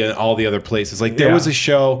literally in all the other places. Like there Yeah. was a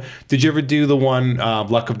show. Did you ever do the one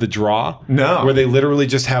Luck of the Draw? No. Where they literally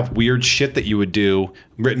just have weird shit that you would do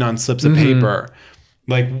written on slips of paper.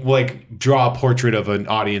 Like draw a portrait of an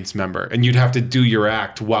audience member, and you'd have to do your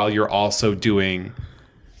act while you're also doing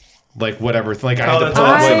like whatever. Like I had to that's pull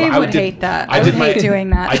up, awesome. I would did- hate that. I I did would my- hate doing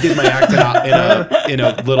that. I did my act in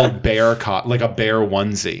a little bear like a bear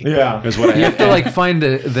onesie. Yeah. is what I You had have to like find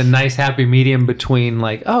the nice happy medium between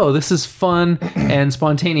like, oh, this is fun and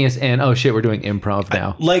spontaneous, and oh shit, we're doing improv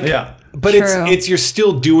now. Like, Yeah. but True. it's you're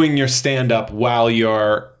still doing your stand up while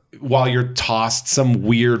you're tossed some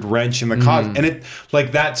weird wrench in the cause, and it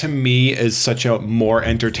like that to me is such a more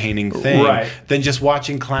entertaining thing Right. than just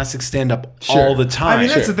watching classic stand up all the time. I mean,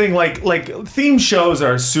 that's the thing. Like theme shows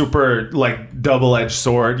are super like double-edged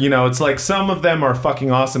sword. You know, it's like some of them are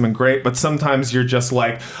fucking awesome and great, but sometimes you're just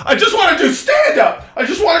like, I just want to do stand-up. I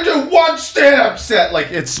just want to do one stand-up set.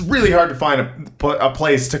 Like it's really hard to find a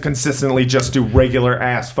place to consistently just do regular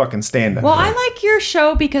ass fucking stand-up. Well, I like your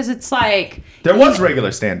show because it's like, there was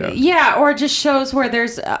regular stand-up. yeah, or just shows where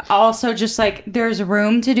there's also just like there's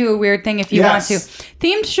room to do a weird thing if you Yes. want to.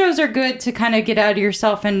 Themed shows are good to kind of get out of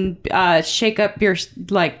yourself and shake up your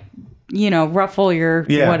like, ruffle your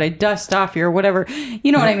dust off your whatever.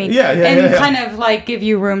 You know what I mean? Yeah, and kind of like give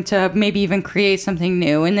you room to maybe even create something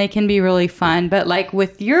new, and they can be really fun. But like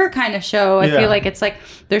with your kind of show, I Yeah. feel like it's like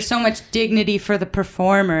there's so much dignity for the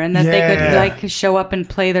performer, and that they Yeah. could like show up and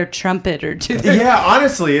play their trumpet or do their Yeah,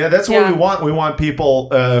 honestly, that's what Yeah. we want. We want people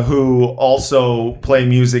who also play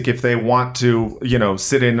music if they want to,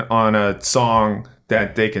 sit in on a song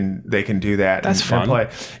that they can do that. That's fun. And play.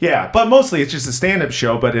 Yeah, but mostly it's just a stand-up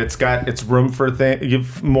show, but it's room for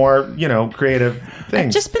more, creative things.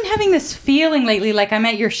 I've just been having this feeling lately, like I'm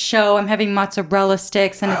at your show, I'm having mozzarella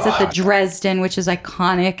sticks, and it's at the Dresden, which is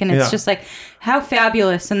iconic, and it's just like, how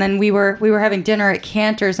fabulous. And then we were having dinner at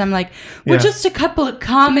Cantor's. I'm like, we're just a couple of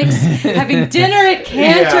comics having dinner at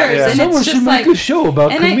Cantor's. And Someone it's should just make like a show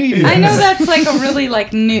about and comedians. I know that's like a really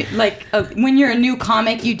like new, like when you're a new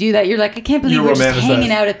comic, you do that. You're like, I can't believe we're just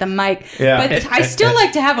hanging out at the mic. Yeah. But I still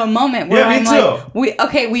like to have a moment where I'm like,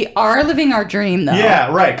 we are living our dream though.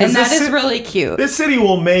 Yeah, right. And that is really cute. This city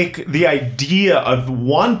will make the idea of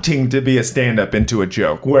wanting to be a stand-up into a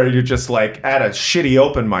joke, where you're just like at a shitty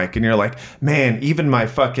open mic and you're like, man, even my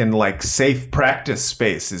fucking like safe practice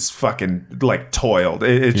space is fucking like toiled.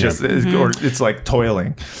 It just is, or it's like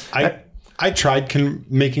toiling. I tried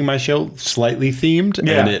making my show slightly themed,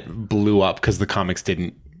 and it blew up because the comics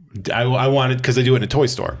didn't. I wanted, because I do it in a toy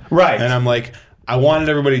store, right? And I'm like, I wanted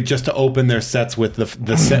everybody just to open their sets with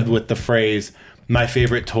the set with the phrase, "My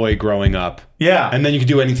favorite toy growing up." Yeah, and then you could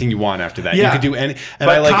do anything you want after that. Yeah. You could do any. And but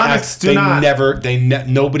I like comics asked, do not.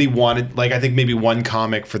 Nobody wanted. Like, I think maybe one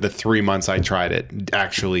comic for the 3 months I tried it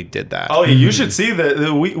actually did that. Oh, yeah, you should see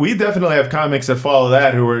we definitely have comics that follow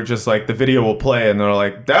that who are just like, the video will play and they're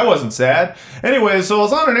like, that wasn't sad. Anyway, so I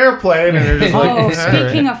was on an airplane and they're just like,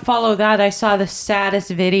 speaking of follow that, I saw the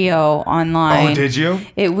saddest video online. Oh, did you?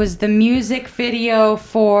 It was the music video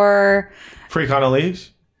for Freak on a Leash?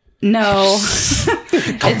 No.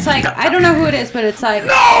 It's like, I don't know who it is, but it's like,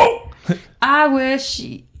 no! I wish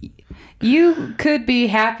you could be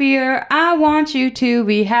happier. I want you to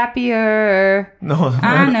be happier. No.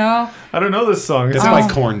 I know. I don't know this song. It's by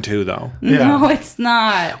Korn too, though. Yeah. No, it's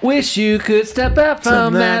not. Wish you could step out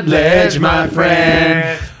from that ledge, my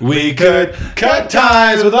friend. We could cut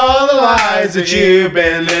ties with all the lies that you've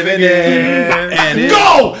been living in. And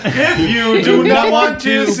go! If you do not want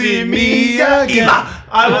to see me again,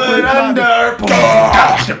 I would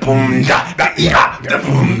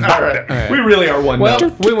All right. We really are one Well,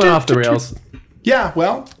 note. we went off the rails. Yeah,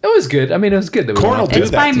 well, It was good. I mean, it was good that we Korn went will off do the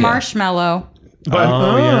It's that by to you. Marshmello. But,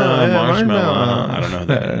 Marshmallow. I don't know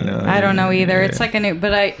that. I don't know either. It's like a new,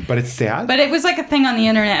 but it's sad. But it was like a thing on the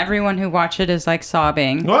internet. Everyone who watched it is like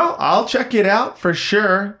sobbing. Well, I'll check it out for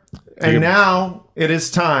sure. And now it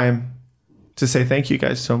is time to say thank you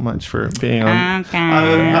guys so much for being on.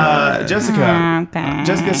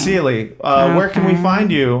 Jessica Seeley, where can we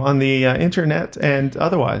find you on the internet and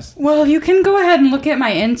otherwise? Well, you can go ahead and look at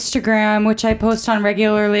my Instagram, which I post on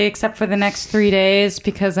regularly, except for the next 3 days,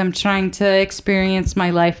 because I'm trying to experience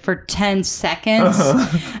my life for 10 seconds.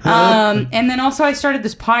 And then also I started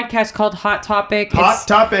this podcast called Hot Topic.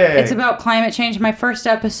 It's about climate change. My first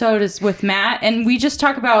episode is with Matt, and we just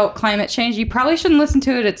talk about climate change. You probably shouldn't listen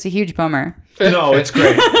to it. It's a huge bummer. No, it's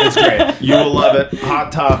great. It's great. You will love it.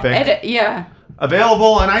 Hot Topic. Yeah.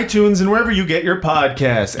 Available on iTunes and wherever you get your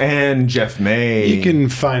podcasts. And Jeff May. You can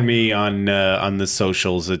find me on the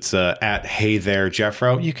socials. It's at Hey There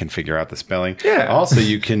Jeffro. You can figure out the spelling. Yeah. Also,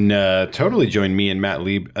 you can totally join me and Matt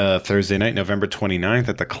Lieb Thursday night, November 29th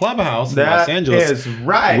at the Clubhouse in Los Angeles. That is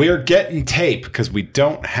right. We're getting tape because we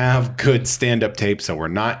don't have good stand-up tape, so we're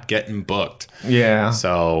not getting booked. Yeah.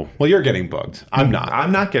 So, well, you're getting booked. I'm not.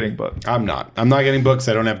 I'm not getting booked. I'm not getting booked because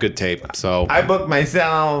I don't have good tape. So I booked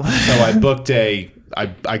myself. So I booked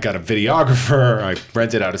I got a videographer. I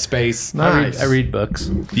rented out a space. Nice. I read books.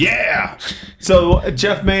 Yeah. So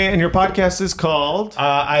Jeff May, and your podcast is called?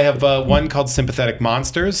 I have one called Sympathetic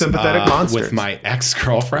Monsters. Sympathetic Monsters. With my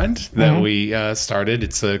ex-girlfriend that we started.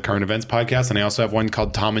 It's a current events podcast. And I also have one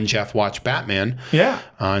called Tom and Jeff Watch Batman. Yeah.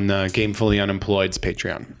 On Gamefully Unemployed's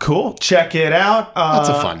Patreon. Cool. Check it out. Lots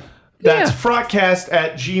of fun. That's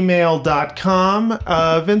frotcast@gmail.com.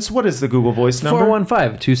 Vince, what is the Google Voice number?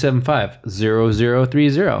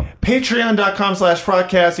 415-275-0030.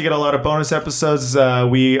 Patreon.com/frotcast. You get a lot of bonus episodes.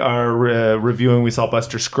 We are reviewing We Saw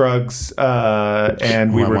Buster Scruggs,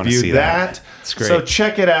 and we reviewed that. It's great. So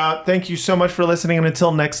check it out. Thank you so much for listening. And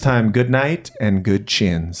until next time, good night and good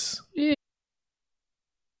chins.